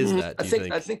why is that? Do you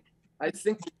think? I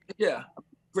think, yeah,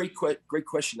 great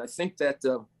question. I think that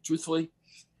truthfully,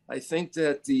 I think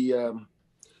that the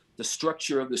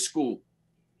structure of the school,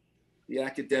 the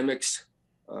academics,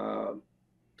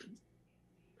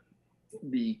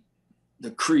 the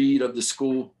creed of the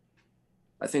school,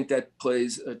 I think that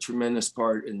plays a tremendous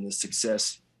part in the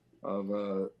success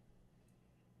of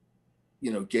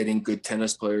getting good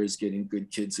tennis players, getting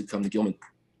good kids to come to Gilman.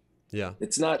 Yeah,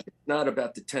 it's not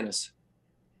about the tennis,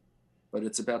 but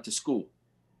it's about the school.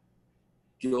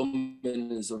 Gilman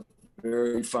is a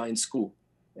very fine school,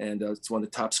 and it's one of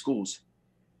the top schools.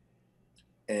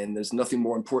 And there's nothing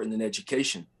more important than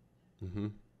education. Mm-hmm.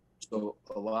 So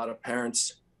a lot of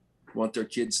parents want their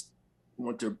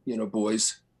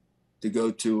boys to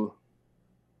go to,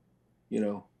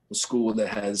 a school that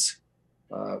has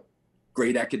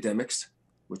great academics,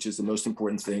 which is the most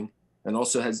important thing, and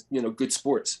also has, good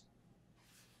sports.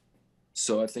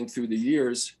 So I think through the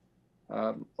years,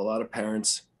 a lot of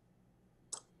parents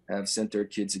have sent their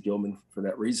kids to Gilman for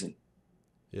that reason.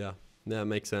 Yeah, that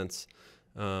makes sense.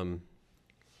 And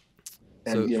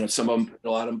some of them, a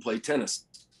lot of them play tennis.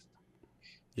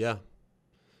 Yeah.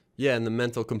 Yeah, and the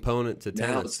mental component to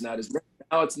tennis. Now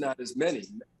it's not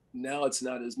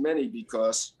as many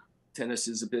because tennis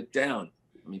is a bit down.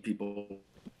 I mean, people,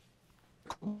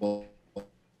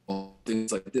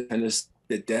 things like this, tennis a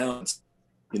bit down.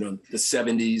 The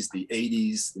 70s, the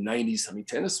 80s, the 90s. I mean,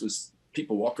 tennis was,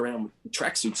 people walk around with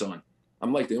tracksuits on.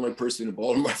 I'm like the only person in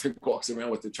Baltimore I think walks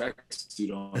around with a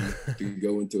tracksuit on to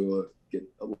go into get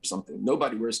something.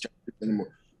 Nobody wears tracksuits anymore.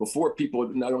 Before, people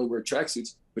not only wear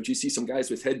tracksuits, but you see some guys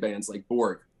with headbands like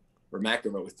Borg or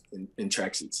McEnroe in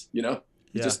tracksuits. Yeah.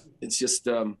 It's just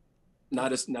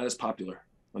not as popular,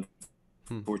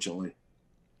 unfortunately.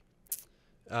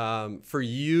 For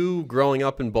you, growing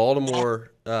up in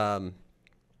Baltimore, and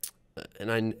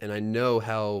I know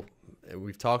how.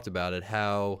 We've talked about it,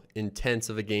 how intense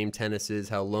of a game tennis is,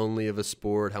 how lonely of a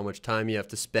sport, how much time you have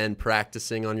to spend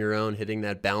practicing on your own, hitting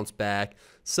that bounce back.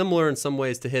 Similar in some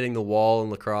ways to hitting the wall in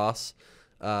lacrosse.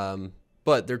 But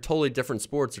they're totally different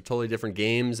sports. They're totally different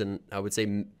games. And I would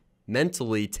say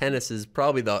mentally, tennis is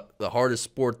probably the hardest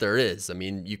sport there is. I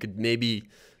mean, you could maybe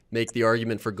make the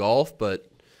argument for golf, but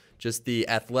just the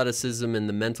athleticism and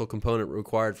the mental component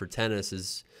required for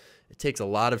tennis it takes a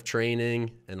lot of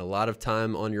training and a lot of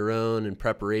time on your own and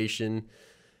preparation.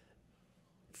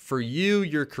 For you,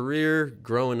 your career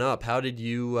growing up, how did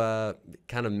you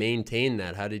kind of maintain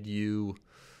that? How did you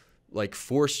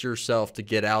force yourself to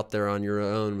get out there on your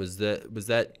own? Was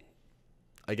that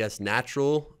I guess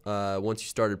natural once you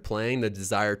started playing, the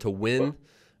desire to win?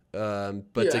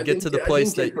 But to get to the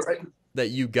place that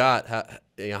you got,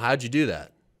 how'd you do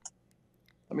that?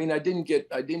 I mean, I didn't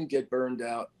get burned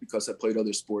out because I played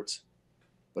other sports,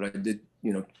 but I did,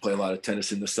 play a lot of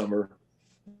tennis in the summer,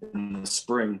 in the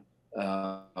spring.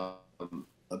 I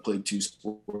played 2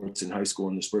 sports in high school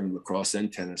in the spring, lacrosse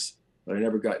and tennis, but I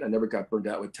never got burned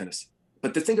out with tennis.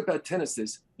 But the thing about tennis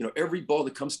is, every ball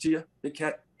that comes to you, Big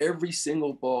Cat, every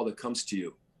single ball that comes to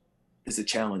you is a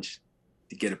challenge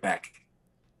to get it back.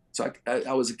 So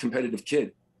I was a competitive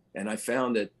kid, and I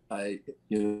found that I,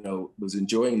 was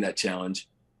enjoying that challenge.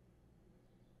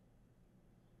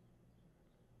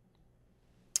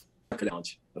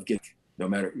 Of getting, no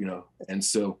matter, and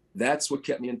so that's what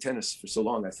kept me in tennis for so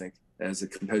long, I think, as a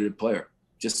competitive player.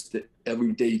 Just the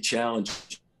everyday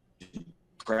challenge,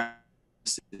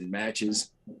 practice and matches,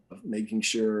 of making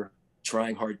sure,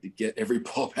 trying hard to get every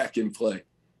ball back in play.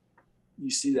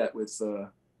 You see that with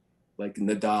like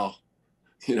Nadal,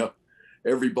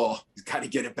 every ball, he's got to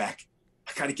get it back.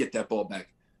 I got to get that ball back.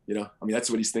 I mean,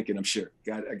 that's what he's thinking, I'm sure.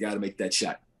 I got to make that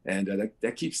shot. And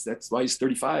that's why he's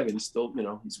 35 and he's still,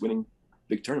 he's winning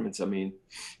big tournaments. I mean,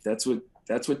 that's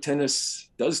what tennis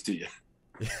does to you.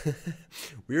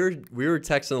 We were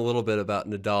texting a little bit about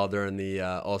Nadal during the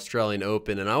Australian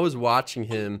Open, and I was watching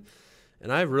him,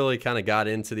 and I really kind of got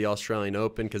into the Australian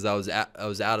Open because I was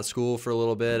out of school for a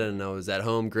little bit, and I was at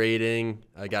home grading.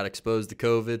 I got exposed to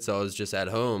COVID, so I was just at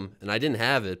home, and I didn't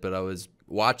have it, but I was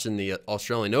watching the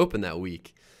Australian Open that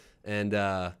week, and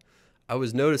I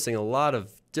was noticing a lot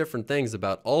of different things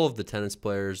about all of the tennis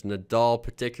players, Nadal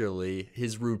particularly,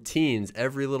 his routines,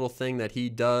 every little thing that he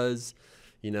does.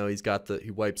 He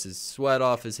wipes his sweat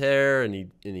off his hair, and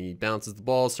he bounces the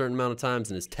ball a certain amount of times,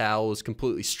 and his towel is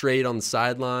completely straight on the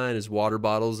sideline. His water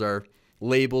bottles are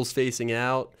labels facing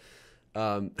out.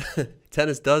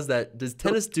 Tennis does that. Does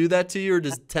tennis do that to you, or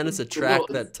does tennis attract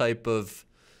that type of?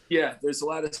 Yeah, there's a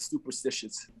lot of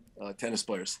superstitious tennis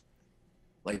players,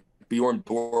 like Bjorn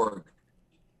Borg.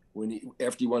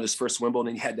 After he won his first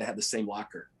Wimbledon, he had to have the same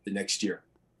locker the next year,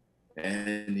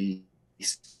 and he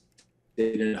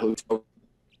stayed in a hotel,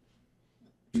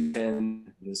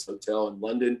 in this hotel in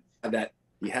London.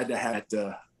 He had to have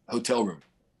that hotel room,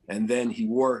 and then he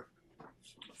wore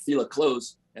Fila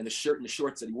clothes and the shirt and the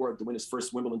shorts that he wore to win his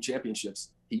first Wimbledon championships.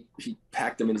 He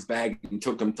packed them in his bag and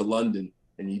took them to London,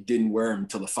 and he didn't wear them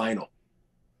until the final.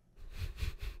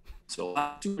 So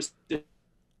superstition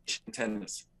in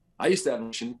tennis. I used to have a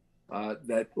mission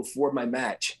that before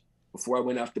I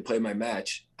went out to play my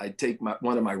match, I'd take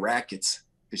one of my rackets,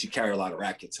 because you carry a lot of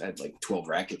rackets. I had like 12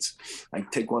 rackets.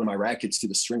 I'd take one of my rackets to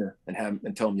the stringer and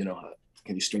tell him,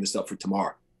 can you string this up for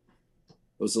tomorrow? It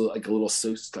was like a little,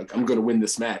 like, I'm going to win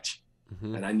this match,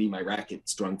 and I need my racket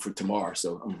strung for tomorrow,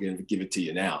 so I'm going to give it to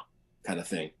you now, kind of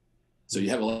thing. So you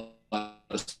have a lot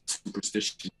of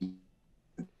superstition.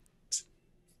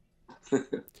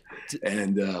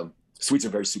 And Swedes are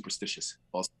very superstitious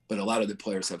also, but a lot of the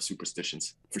players have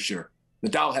superstitions for sure.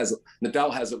 Nadal has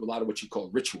a lot of what you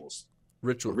call rituals.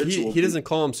 He doesn't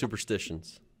call them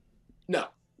superstitions. No,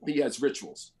 he has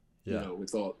rituals,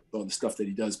 with all the stuff that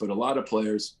he does. But a lot of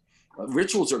players,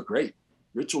 rituals are great.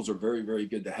 Rituals are very, very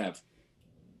good to have.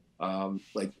 When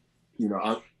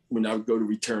I would go to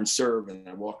return serve and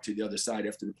I walk to the other side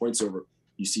after the point's over,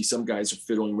 you see some guys are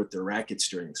fiddling with their racket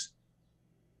strings.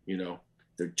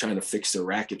 They're trying to fix their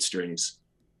racket strings,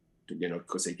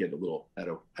 because they get a little out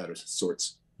of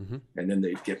sorts. And then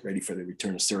they get ready for the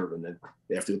return of serve. And then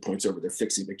after the point's over,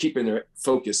 they're keeping their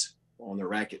focus on their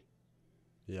racket,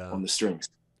 on the strings,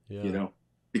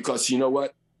 because you know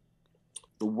what?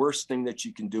 The worst thing that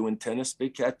you can do in tennis,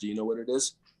 Big Cat, do you know what it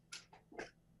is?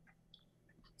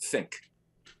 Think.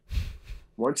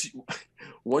 Once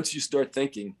you start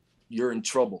thinking, you're in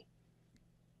trouble.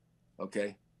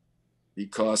 Okay?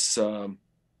 Because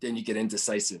then you get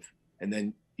indecisive, and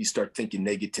then you start thinking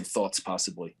negative thoughts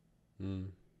possibly.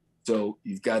 So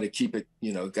you've got to keep it,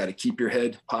 got to keep your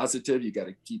head positive. You got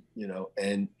to keep,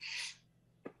 and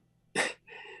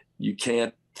you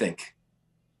can't think.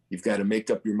 You've got to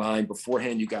make up your mind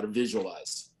beforehand. You got to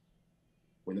visualize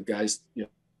when the guy's,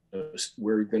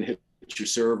 where you're going to hit your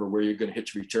serve or where you're going to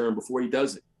hit your return before he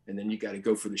does it. And then you got to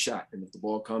go for the shot. And if the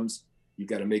ball comes, you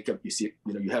got to make up, you see it,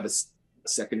 you have a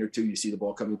second or two, you see the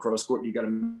ball coming cross court, you got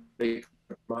to make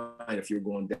up your mind if you're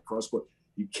going down cross court.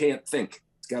 You can't think.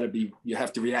 It's got to be, you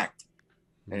have to react.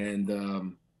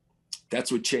 And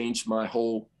that's what changed my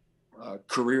whole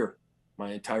career,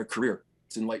 my entire career.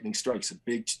 It's in lightning strikes, a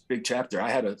big chapter. I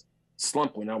had a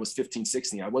slump when I was 15,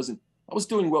 16. I was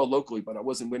doing well locally, but I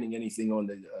wasn't winning anything on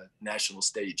the national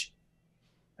stage.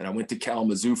 And I went to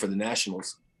Kalamazoo for the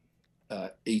nationals,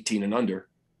 18 and under.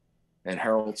 And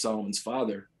Harold Solomon's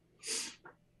father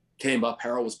came up.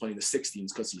 Harold was playing the 16s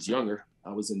because he's younger.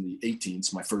 I was in the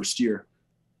 18s, my first year.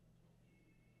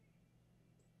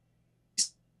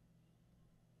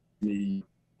 me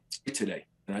today.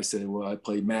 And I said, well, I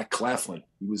played Matt Claflin.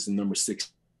 He was the number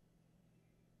 6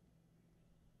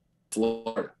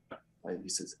 Florida. He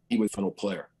says, he was a phenomenal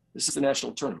player. This is the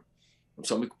national tournament.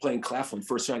 So I'm playing Claflin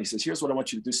first round. He says, here's what I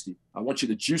want you to do, Steve. I want you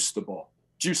to juice the ball.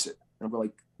 Juice it. And I'm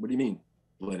like, what do you mean,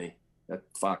 Lenny? That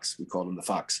Fox, we called him the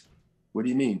Fox. What do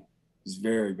you mean? He's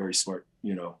very, very smart,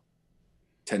 you know,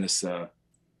 tennis, and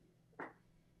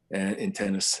in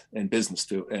tennis and business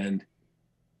too. And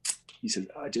he said,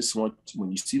 I just want,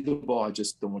 when you see the ball, I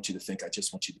just don't want you to think, I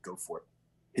just want you to go for it.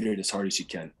 Hit it as hard as you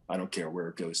can. I don't care where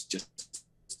it goes. Just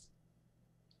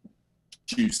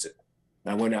juice it.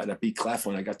 And I went out and I beat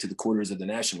Claflin. I got to the quarters of the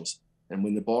Nationals. And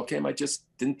when the ball came, I just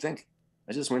didn't think.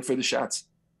 I just went for the shots,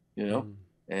 you know?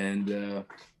 And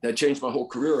that changed my whole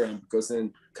career around, because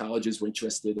then colleges were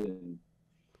interested in,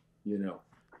 you know.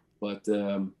 But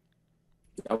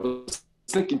I was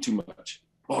thinking too much.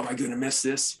 Oh, am I going to miss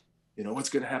this? You know, what's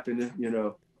going to happen? You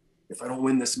know, if I don't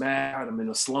win this match, I'm in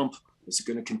a slump. Is it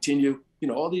going to continue? You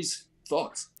know, all these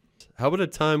thoughts. How about a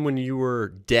time when you were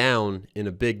down in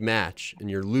a big match and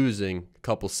you're losing a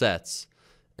couple sets,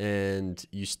 and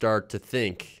you start to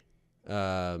think?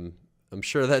 I'm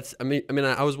sure that's. I mean,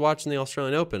 I was watching the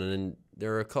Australian Open, and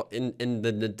there are in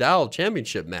the Nadal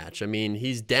championship match. I mean,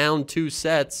 he's down 2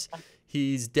 sets.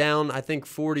 He's down, I think,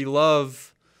 40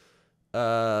 love.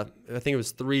 I think it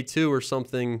was 3-2 or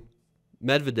something.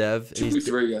 Medvedev.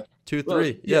 2-3, yeah. 2-3, well,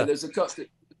 yeah. There's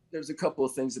a couple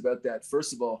of things about that.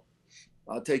 First of all,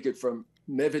 I'll take it from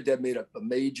Medvedev made a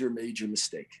major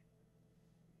mistake.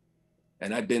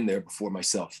 And I've been there before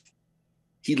myself.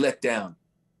 He let down.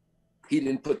 He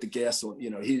didn't put the gas on, you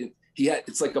know,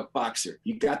 it's like a boxer.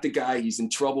 You got the guy, he's in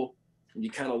trouble, and you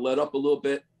kind of let up a little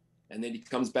bit, and then he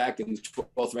comes back in the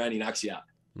 12th round, he knocks you out.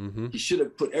 Mm-hmm. He should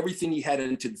have put everything he had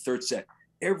into the third set,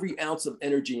 every ounce of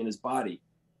energy in his body,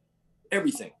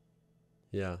 everything.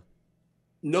 Yeah.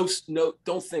 No,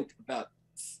 don't think about,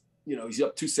 you know, he's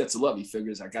up 2 sets of love. He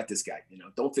figures, I got this guy, you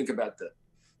know. Don't think about the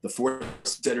 4th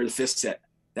set or the 5th set.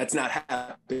 That's not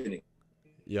happening.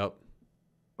 Yep.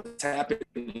 What's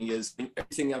happening is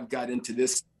everything I've got into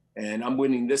this, and I'm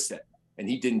winning this set. And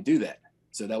he didn't do that.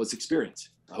 So that was experience.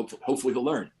 Hopefully he'll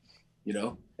learn, you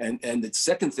know. And the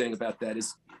second thing about that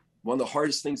is, one of the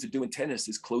hardest things to do in tennis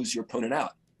is close your opponent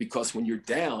out, because when you're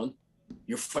down,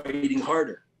 you're fighting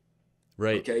harder.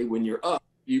 Right. Okay. When you're up,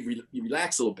 you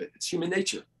relax a little bit. It's human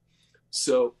nature.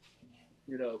 So,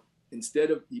 you know, instead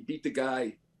of you beat the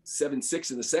guy 7-6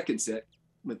 in the second set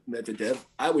with Medvedev,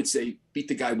 I would say beat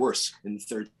the guy worse in the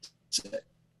third set.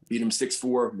 Beat him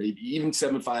 6-4, maybe even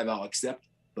 7-5, I'll accept,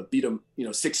 but beat him, you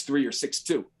know, 6-3 or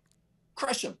 6-2.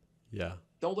 Crush him. Yeah.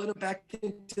 Don't let him back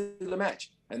into the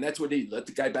match. And that's what he let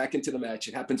the guy back into the match.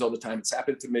 It happens all the time. It's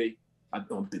happened to me. I've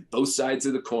on both sides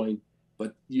of the coin.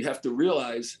 But you have to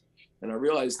realize, and I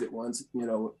realized it once, you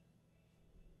know,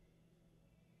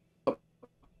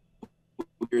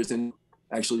 years in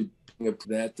actually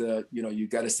that, you know, you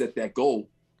got to set that goal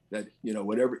that, you know,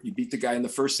 whatever you beat the guy in the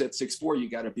first set 6-4, you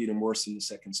got to beat him worse in the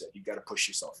second set. You got to push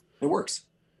yourself. It works.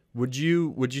 Would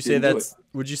you say that's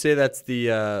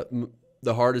the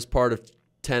hardest part of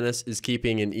tennis is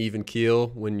keeping an even keel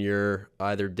when you're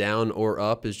either down or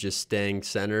up, is just staying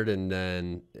centered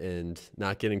and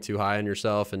not getting too high on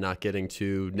yourself and not getting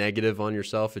too negative on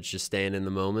yourself? It's just staying in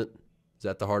the moment. Is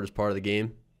that the hardest part of the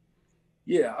game?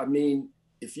 Yeah. I mean,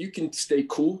 if you can stay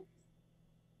cool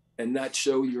and not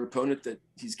show your opponent that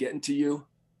he's getting to you,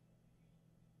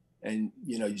 and,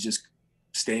 you know, you just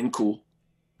staying cool,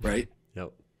 right?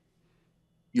 Yep.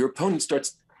 Your opponent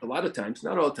starts, a lot of times,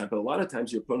 not all the time, but a lot of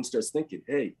times your opponent starts thinking,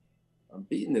 hey, I'm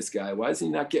beating this guy. Why is he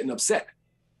not getting upset?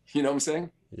 You know what I'm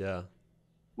saying? Yeah.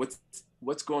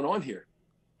 What's going on here?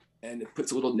 And it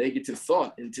puts a little negative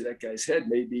thought into that guy's head.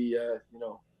 Maybe, you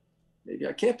know, maybe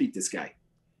I can't beat this guy.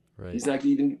 Right. He's not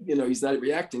even, you know, he's not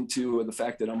reacting to the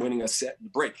fact that I'm winning a set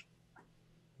and break.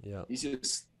 Yeah. He's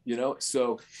just, you know,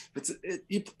 so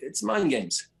it's mind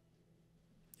games.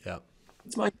 Yeah.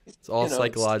 It's all, you know,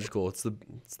 psychological. It's the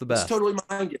best. It's totally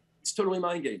mind games. It's totally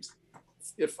mind games.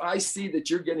 If I see that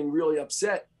you're getting really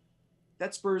upset,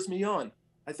 that spurs me on.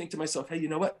 I think to myself, hey, you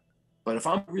know what? But if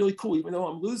I'm really cool, even though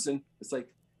I'm losing, it's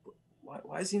like,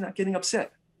 why is he not getting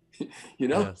upset? You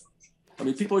know? Yeah. I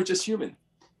mean, people are just human.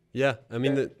 Yeah, I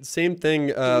mean, the same thing.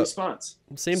 Response.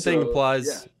 Same thing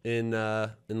applies in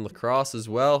lacrosse as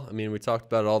well. I mean, we talked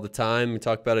about it all the time. We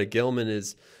talked about it at Gilman.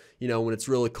 Is, you know, when it's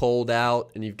really cold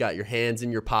out and you've got your hands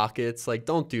in your pockets, like,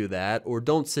 don't do that, or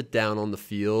don't sit down on the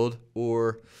field,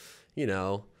 or, you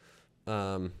know,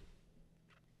 all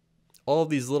of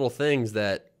these little things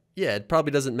that, yeah, it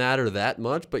probably doesn't matter that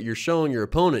much, but you're showing your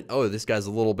opponent, oh, this guy's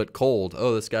a little bit cold.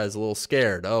 Oh, this guy's a little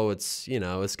scared. Oh, it's, you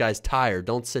know, this guy's tired.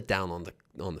 Don't sit down on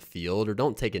the field, or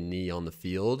don't take a knee on the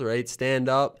field, right? Stand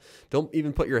up. Don't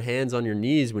even put your hands on your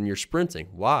knees when you're sprinting.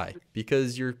 Why?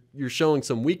 Because you're showing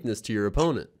some weakness to your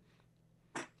opponent.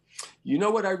 You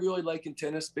know what I really like in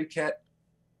tennis, Big Cat?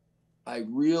 I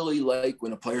really like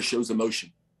when a player shows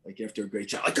emotion, like after a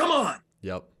great shot. Like, come on!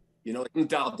 Yep. You know, like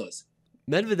Nadal does.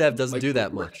 Medvedev doesn't do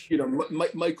that much. You know,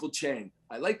 Michael Chang.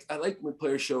 I like when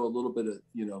players show a little bit of,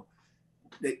 you know,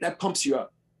 that pumps you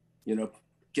up. You know,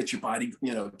 get your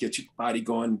body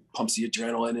going, pumps the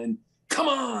adrenaline in. Come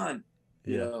on!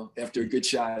 You know, after a good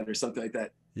shot or something like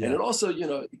that. Yeah. And it also, you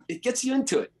know, it gets you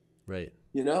into it. Right.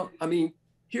 You know, I mean,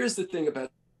 here's the thing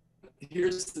about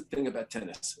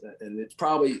tennis, and it's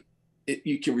probably,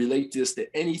 you can relate this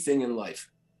to anything in life.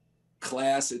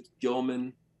 Class at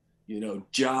Gilman, you know,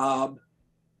 job,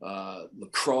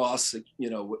 lacrosse, you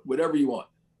know, whatever you want,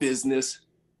 business.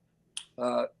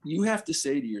 You have to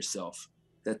say to yourself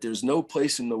that there's no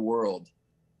place in the world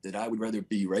that I would rather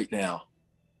be right now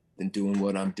than doing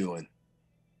what I'm doing.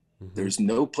 Mm-hmm. There's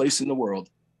no place in the world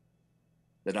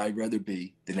that I'd rather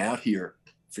be than out here,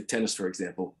 for tennis, for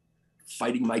example,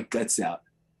 fighting my guts out,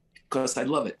 because I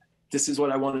love it. This is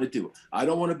what I want to do. I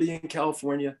don't want to be in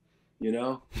California, you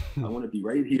know. I want to be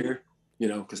right here, you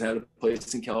know, because I had a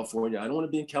place in California. I don't want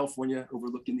to be in California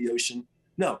overlooking the ocean.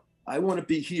 No, I want to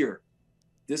be here.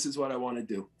 This is what I want to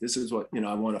do. This is what, you know,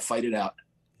 I want to fight it out.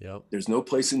 Yep. There's no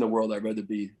place in the world I'd rather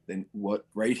be than what,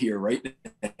 right here, right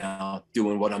now,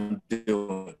 doing what I'm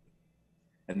doing.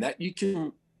 And that you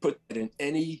can put that in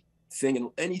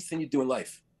anything you do in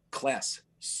life, class,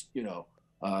 you know,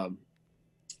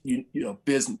 you know,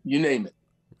 business, you name it,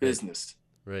 business,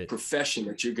 right, profession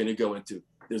that you're going to go into.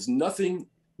 There's nothing.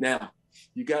 Now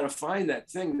you got to find that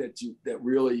thing that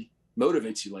really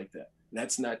motivates you like that. And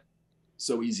that's not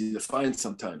so easy to find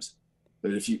sometimes,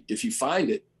 but if you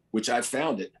find it, which I've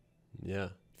found it, yeah,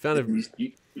 found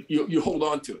it. You hold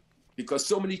on to it, because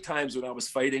so many times when I was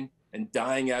fighting and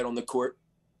dying out on the court,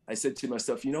 I said to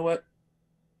myself, you know what?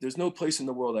 There's no place in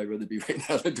the world I'd rather be right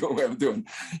now than doing what I'm doing,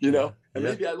 you know? And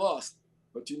maybe I lost,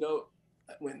 but you know,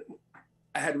 when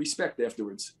I had respect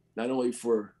afterwards, not only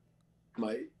for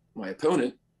my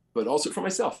opponent, but also for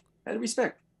myself. I had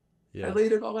respect. Yeah. I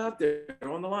laid it all out there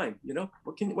on the line, you know?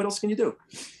 What else can you do?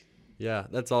 Yeah,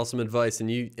 that's awesome advice.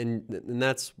 And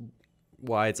that's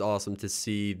why it's awesome to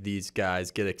see these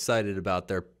guys get excited about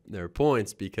their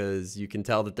points, because you can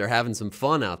tell that they're having some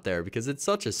fun out there, because it's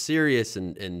such a serious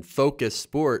and focused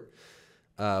sport.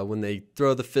 When they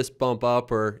throw the fist bump up,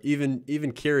 or even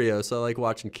Kyrgios, I like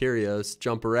watching Kyrgios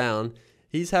jump around.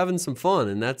 He's having some fun,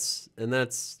 and that's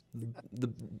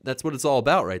what it's all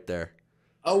about right there.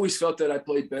 I always felt that I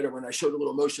played better when I showed a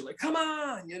little emotion, like, come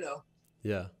on, you know.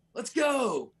 Yeah. Let's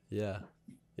go. Yeah.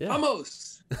 Yeah.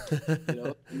 Vamos.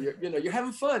 You know, you're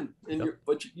having fun, and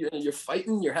you're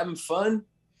fighting, you're having fun,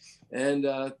 and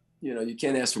you know, you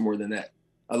can't ask for more than that.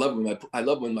 I love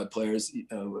when my players,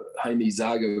 Jaime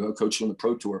Zaga, who coached on the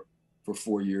Pro Tour for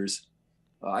 4 years.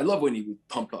 I love when he would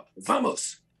pump up,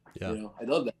 vamos. Yeah. You know, I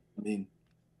love that. I mean,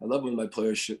 I love when my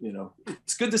players should, you know,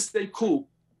 it's good to stay cool.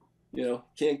 You know,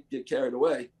 can't get carried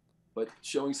away, but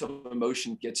showing some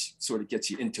emotion gets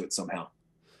you into it somehow.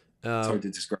 It's hard to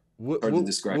describe.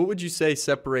 What would you say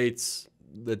separates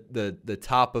the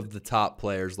top of the top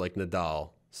players like Nadal?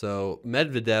 So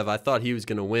Medvedev, I thought he was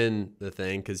going to win the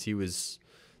thing because he was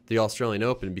the Australian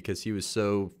Open, because he was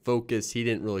so focused. He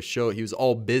didn't really show it. He was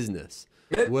all business.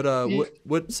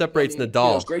 What separates Nadal?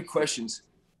 You know, great questions.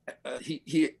 He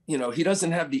you know, he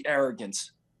doesn't have the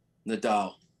arrogance,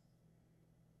 Nadal.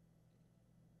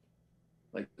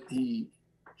 Like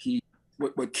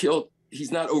what killed,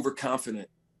 he's not overconfident.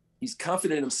 He's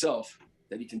confident in himself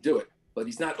that he can do it, but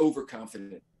he's not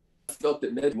overconfident. I felt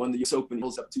that Med won the US Open, he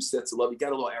holds up 2 sets of love. He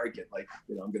got a little arrogant, like,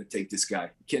 you know, I'm going to take this guy.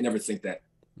 You can't never think that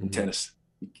in tennis.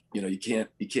 You know, you can't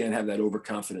have that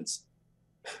overconfidence.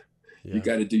 Yeah. You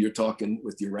got to do your talking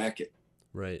with your racket.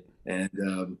 Right. And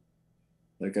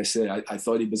like I said, I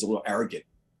thought he was a little arrogant.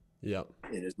 Yeah.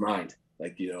 In his mind,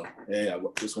 like, you know, hey, I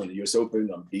just won the US Open.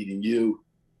 I'm beating you,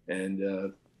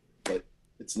 and but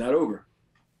it's not over.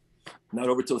 Not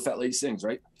over till the fat lady sings,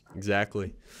 right?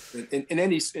 Exactly. In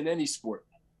any sport,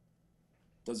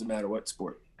 doesn't matter what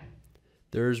sport.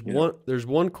 There's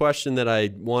one question that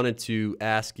I wanted to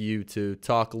ask you to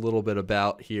talk a little bit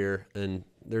about here, and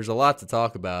there's a lot to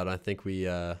talk about. I think we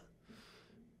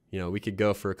could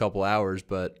go for a couple hours,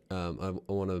 but I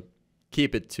want to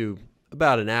keep it to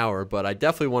about an hour. But I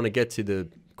definitely want to get to the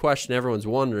question everyone's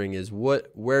wondering is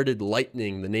where did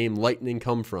Lightning, the name Lightning,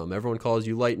 come from? Everyone calls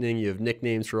you Lightning. You have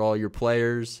nicknames for all your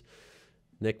players,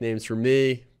 nicknames for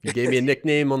me. You gave me a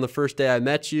nickname on the first day I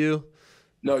met you.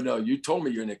 No, you told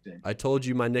me your nickname. I told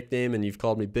you my nickname, and you've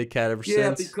called me Big Cat ever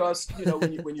since. Yeah, because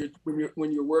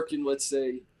when you're working, let's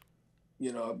say,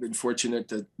 I've been fortunate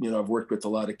that I've worked with a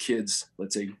lot of kids.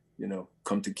 Let's say they've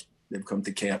come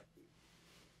to camp.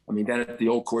 I mean, down at the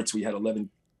old courts, we had 11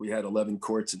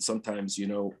 courts, and sometimes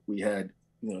we had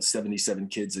 77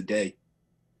 kids a day.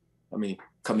 I mean,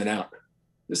 coming out.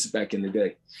 This is back in the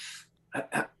day.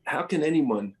 How can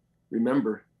anyone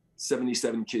remember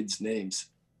 77 kids' names?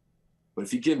 But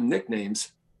if you give them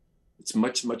nicknames, it's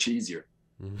much, much easier.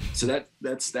 Mm-hmm. So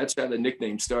that's how the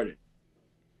nickname started.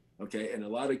 Okay. And a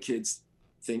lot of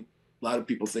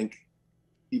people think,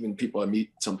 even people I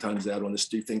meet sometimes out on the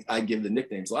street think I give the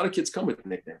nicknames. A lot of kids come with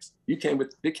nicknames. You came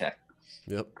with Big Cat.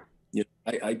 Yep.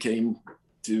 I came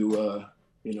to,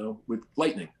 with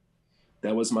Lightning.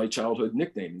 That was my childhood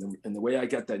nickname. And the way I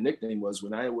got that nickname was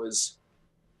when I was,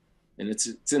 and it's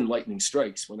in Lightning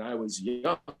Strikes, when I was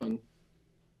young,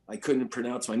 I couldn't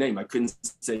pronounce my name. I couldn't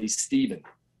say Steven.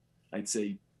 I'd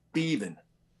say Beaven.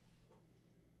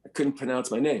 I couldn't pronounce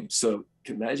my name. So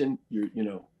can you imagine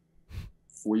you're,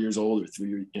 4 years old or 3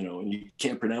 years, and you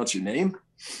can't pronounce your name?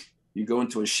 You go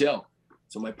into a shell.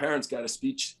 So my parents got a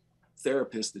speech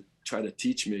therapist to try to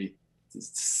teach me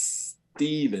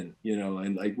Steven,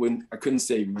 and I couldn't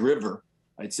say river.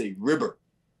 I'd say ribber.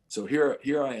 So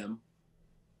here I am,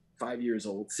 5 years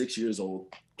old, 6 years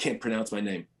old, can't pronounce my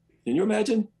name. Can you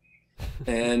imagine?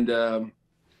 And go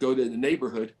to the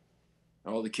neighborhood,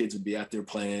 all the kids would be out there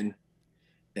playing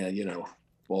and,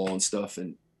 ball and stuff.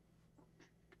 And,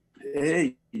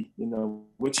 hey,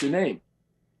 what's your name?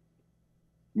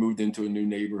 Moved into a new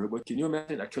neighborhood. What can you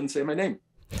imagine? I couldn't say my name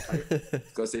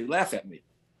because they laugh at me.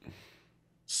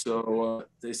 So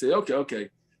they say,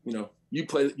 okay, you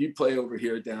play over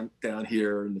here, down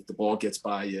here. And if the ball gets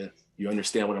by you, you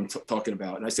understand what I'm talking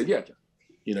about. And I said, yeah,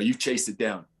 you chased it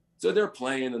down. So they're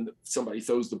playing and somebody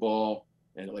throws the ball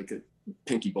and like a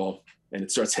pinky ball and it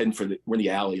starts heading we're in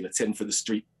the alley and it's heading for the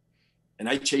street. And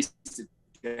I chased it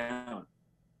down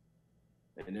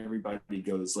and everybody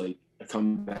goes like, I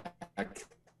come back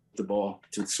the ball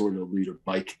to sort of the leader,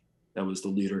 Mike. That was the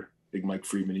leader, Big Mike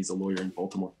Friedman. He's a lawyer in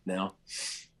Baltimore now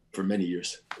for many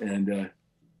years. And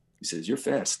he says, you're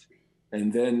fast.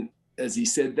 And then as he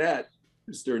said that, it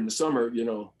was during the summer,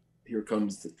 here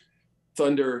comes the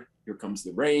thunder, here comes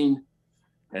the rain,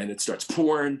 and it starts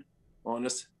pouring on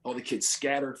us. All the kids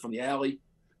scatter from the alley.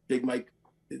 Big Mike,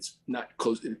 it's not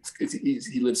close.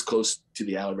 He lives close to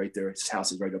the alley right there. His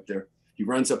house is right up there. He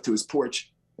runs up to his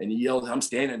porch and he yells, I'm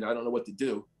standing, I don't know what to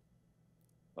do.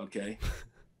 Okay.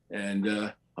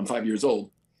 And I'm 5 years old.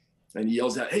 And he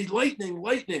yells out, hey, Lightning,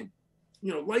 Lightning,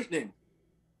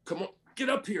 come on, get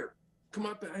up here. Come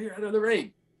up here out of the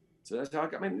rain. So that's how I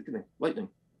got my nickname, Lightning.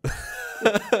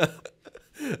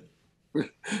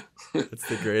 That's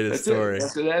the greatest story.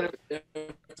 After that,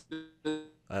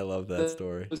 I love that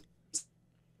story.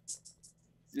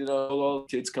 All the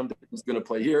kids come to who's going to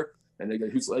play here, and they go,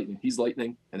 "Who's Lightning?" He's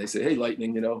Lightning, and they say, "Hey,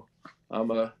 Lightning,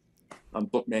 I'm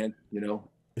Bookman,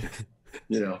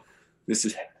 this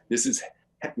is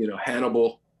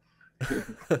Hannibal,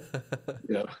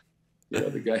 the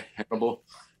guy Hannibal,"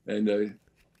 and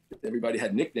everybody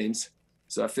had nicknames.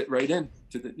 So I fit right in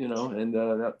to the, and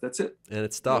that's it. And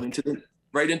it stuck.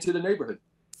 Right into the neighborhood.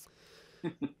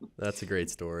 That's a great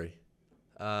story.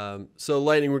 So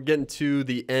Lightning, we're getting to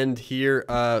the end here.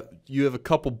 You have a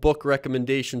couple book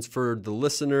recommendations for the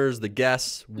listeners, the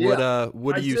guests.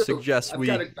 What do you suggest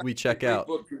we check out?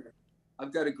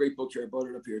 I've got a great book here. I brought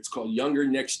it up here. It's called Younger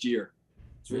Next Year.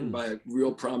 It's written by a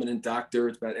real prominent doctor.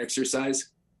 It's about exercise.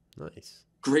 Nice.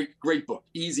 Great book.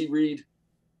 Easy read.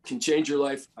 Can change your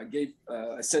life. I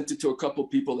sent it to a couple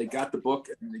of people. They got the book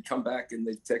and they come back and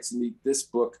they texted me, this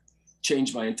book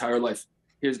changed my entire life.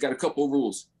 Here's got a couple of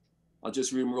rules. I'll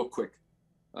just read them real quick.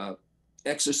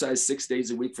 Exercise 6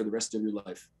 days a week for the rest of your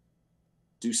life.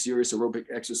 Do serious aerobic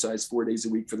exercise 4 days a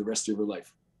week for the rest of your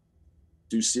life.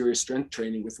 Do serious strength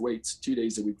training with weights 2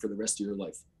 days a week for the rest of your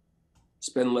life.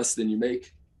 Spend less than you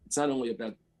make. It's not only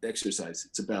about exercise,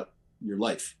 it's about your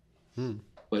life,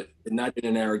 but not in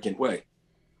an arrogant way.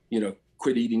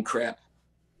 Quit eating crap,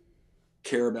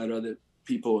 care about other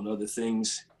people and other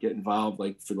things, get involved.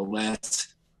 Like for the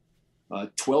last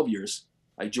 12 years,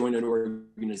 I joined an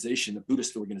organization, a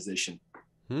Buddhist organization.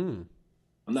 I'm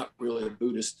not really a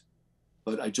Buddhist,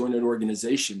 but I joined an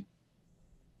organization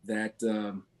that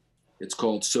it's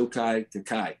called Sokai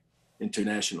Gakkai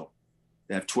International.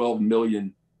 They have 12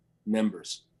 million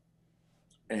members.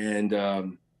 And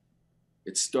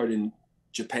It started in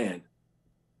Japan.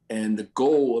 And the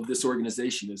goal of this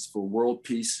organization is for world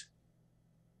peace,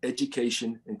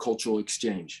 education, and cultural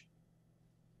exchange.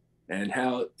 And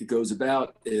how it goes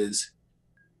about is,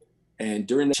 and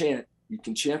during the chant, you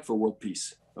can chant for world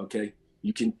peace, okay?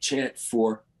 You can chant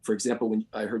for example, when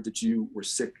I heard that you were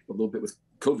sick a little bit with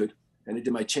COVID, and I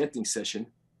did my chanting session,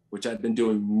 which I've been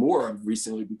doing more of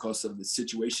recently because of the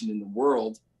situation in the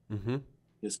world,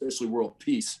 especially world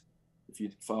peace, if you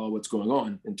follow what's going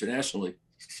on internationally.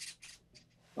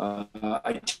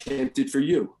 I chanted for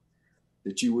you,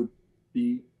 that you would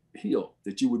be healed,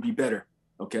 that you would be better,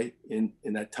 okay, in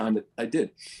that time that I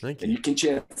did. Thank you. And you can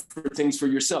chant for things for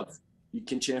yourself. You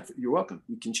can chant for, you're welcome.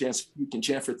 You can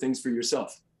chant for things for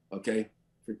yourself, okay,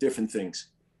 for different things.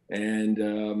 And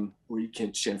or you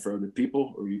can chant for other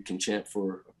people, or you can chant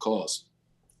for a cause.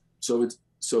 So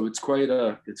it's quite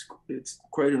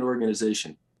quite an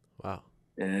organization. Wow.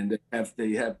 And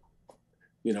they have,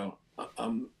 you know,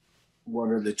 I'm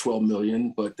one of the 12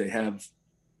 million, but they have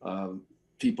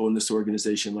people in this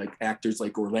organization, like actors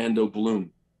like Orlando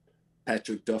Bloom,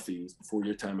 Patrick Duffy, was before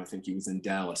your time, I think he was in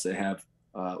Dallas. They have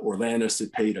Orlando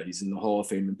Cepeda, he's in the Hall of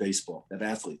Fame in baseball. They have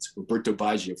athletes, Roberto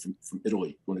Baggio from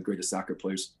Italy, one of the greatest soccer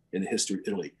players in the history of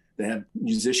Italy. They have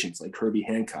musicians like Herbie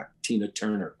Hancock, Tina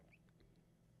Turner,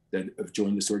 that have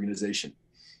joined this organization.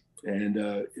 And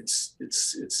it's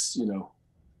you know,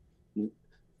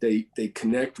 they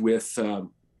connect with,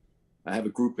 I have a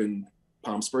group in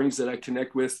Palm Springs that I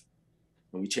connect with,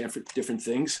 and we chant for different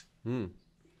things.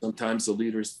 Sometimes the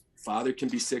leader's father can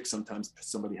be sick. Sometimes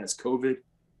somebody has COVID.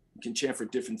 You can chant for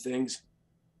different things.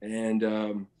 And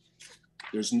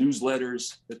there's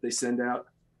newsletters that they send out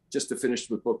just to finish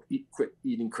the book, Quit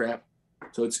Eating Crap.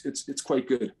 So it's quite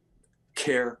good.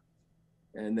 Care,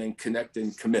 and then connect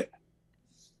and commit.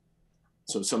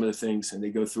 So some of the things, and they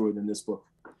go through it in this book.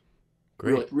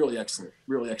 Great. Really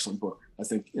excellent book. I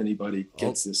think anybody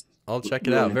gets this. I'll check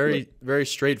it out. Very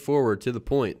straightforward, to the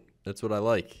point. That's what I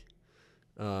like.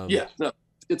 Yeah, no,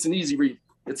 it's an easy read.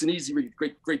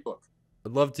 Great book.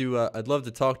 I'd love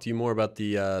to talk to you more about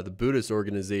the Buddhist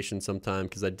organization sometime,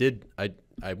 because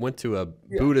I went to a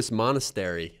Buddhist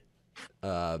monastery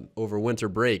over winter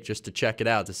break just to check it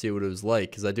out, to see what it was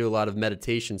like, because I do a lot of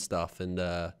meditation stuff, and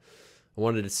I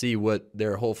wanted to see what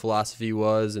their whole philosophy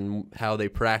was and how they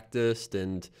practiced,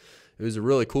 and it was a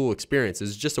really cool experience. It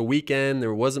was just a weekend.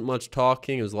 There wasn't much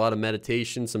talking. It was a lot of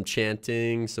meditation, some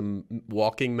chanting, some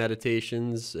walking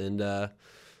meditations, and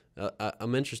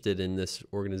I'm interested in this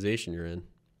organization you're in.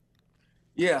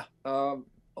 Yeah, a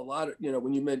lot of, you know,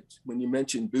 when you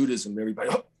mention Buddhism,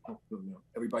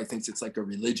 everybody thinks it's like a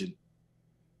religion.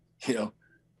 You know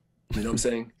what I'm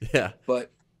saying? Yeah.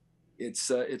 But it's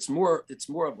more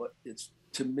of it's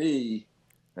to me,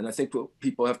 and I think what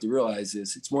people have to realize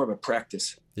is it's more of a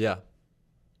practice. Yeah.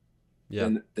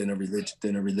 Than a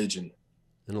religion.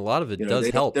 And a lot of it does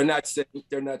help. They're not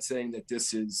saying that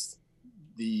this is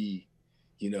the,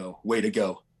 you know, way to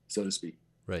go, so to speak.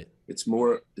 Right. It's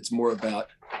more about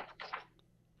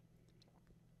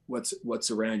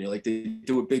what's around you. Like they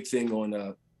do a big thing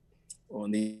on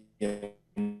the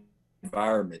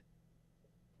environment.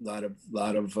 A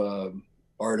lot of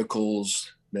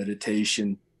articles,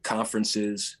 meditation,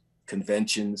 conferences,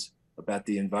 conventions about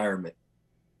the environment.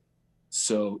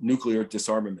 So nuclear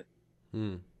disarmament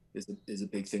is a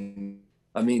big thing.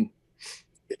 I mean,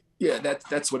 yeah,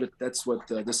 that's what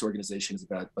this organization is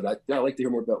about. But I'd like to hear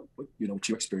more about what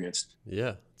you experienced.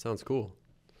 Yeah, sounds cool.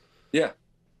 Yeah,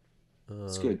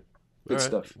 it's good right.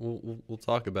 Stuff. We'll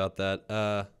talk about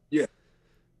that. Yeah.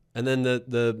 And then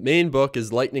the main book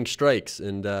is Lightning Strikes.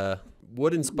 And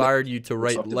what inspired you to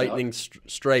write Lightning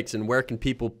Strikes? And where can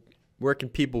people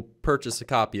purchase a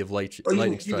copy of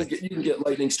Lightning Strikes? You can get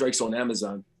Lightning Strikes on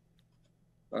Amazon.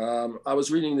 I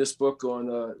was reading this book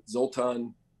on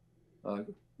Zoltan,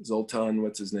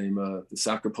 what's his name, the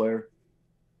soccer player,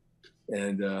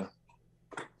 and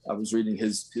I was reading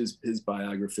his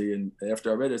biography. And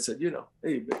after I read it, I said,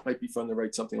 hey, it might be fun to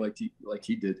write something like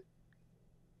he did.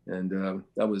 And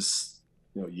that was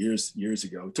years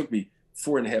ago. It took me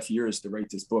 4.5 years to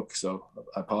write this book, so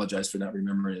I apologize for not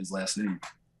remembering his last name.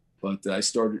 But I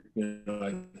started,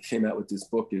 I came out with this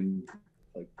book in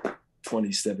like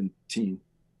 2017,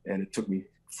 and it took me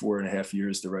 4.5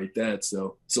 years to write that.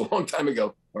 So it's a long time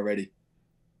ago already.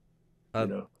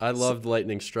 I loved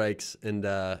Lightning Strikes, and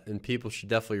people should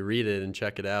definitely read it and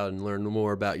check it out and learn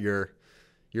more about your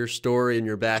story and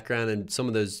your background and some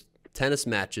of those tennis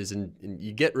matches, and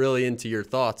you get really into your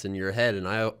thoughts in your head, and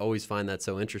I always find that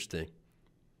so interesting.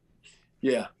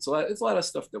 Yeah, so it's a lot of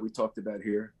stuff that we talked about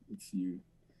here. If you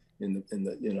in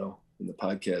the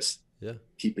podcast, yeah,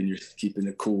 keeping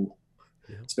it cool.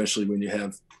 especially when you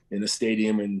have in a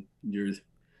stadium and you're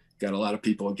got a lot of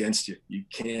people against you. You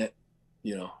can't,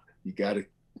 you know, you got to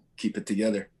keep it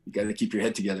together. You got to keep your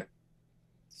head together.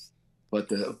 But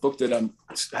the book that I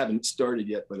haven't started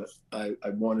yet, but I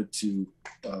wanted to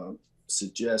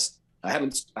suggest, I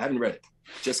haven't read it.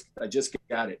 I just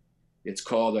got it. It's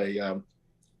called A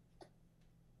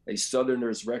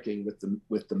Southerner's Reckoning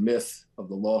with the Myth of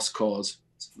the Lost Cause.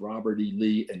 It's Robert E.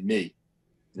 Lee and me.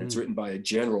 And it's written by a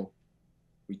general,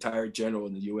 retired general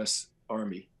in the U.S.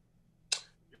 Army,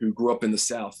 who grew up in the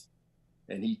South,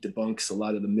 and he debunks a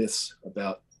lot of the myths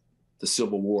about the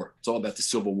Civil War. It's all about the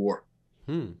Civil War.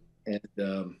 And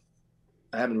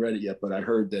I haven't read it yet, but I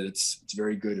heard that it's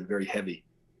very good and very heavy.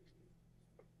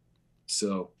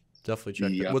 So definitely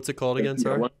check it. What's it called again?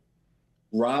 Sorry.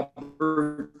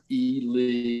 Robert E.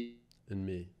 Lee and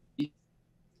me.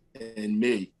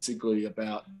 Basically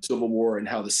about the Civil War and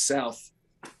how the South,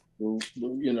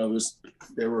 you know,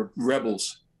 they were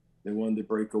rebels. They wanted to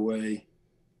break away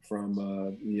from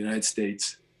the United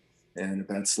States, and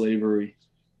about slavery.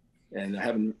 And I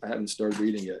haven't started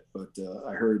reading it, but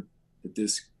I heard that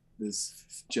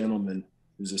this gentleman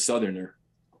who's a Southerner,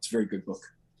 it's a very good book.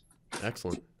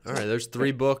 Excellent. All right, there's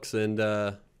 3 books, and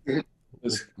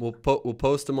we'll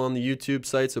post them on the YouTube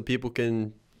site so people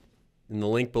can, in the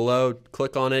link below,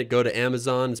 click on it, go to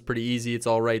Amazon. It's pretty easy. It's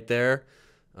all right there.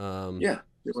 Yeah,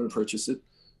 they want to purchase it.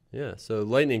 Yeah. So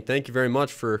Lightning, thank you very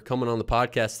much for coming on the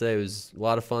podcast today. It was a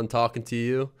lot of fun talking to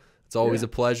you. It's always a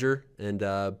pleasure, and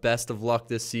best of luck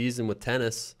this season with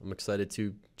tennis. I'm excited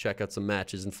to check out some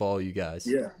matches and follow you guys.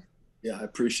 Yeah, I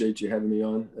appreciate you having me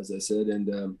on, as I said, and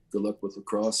good luck with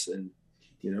lacrosse, and,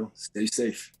 you know, stay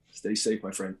safe. Stay safe,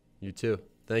 my friend. You too.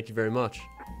 Thank you very much.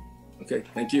 Okay,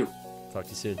 thank you. Talk to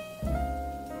you soon.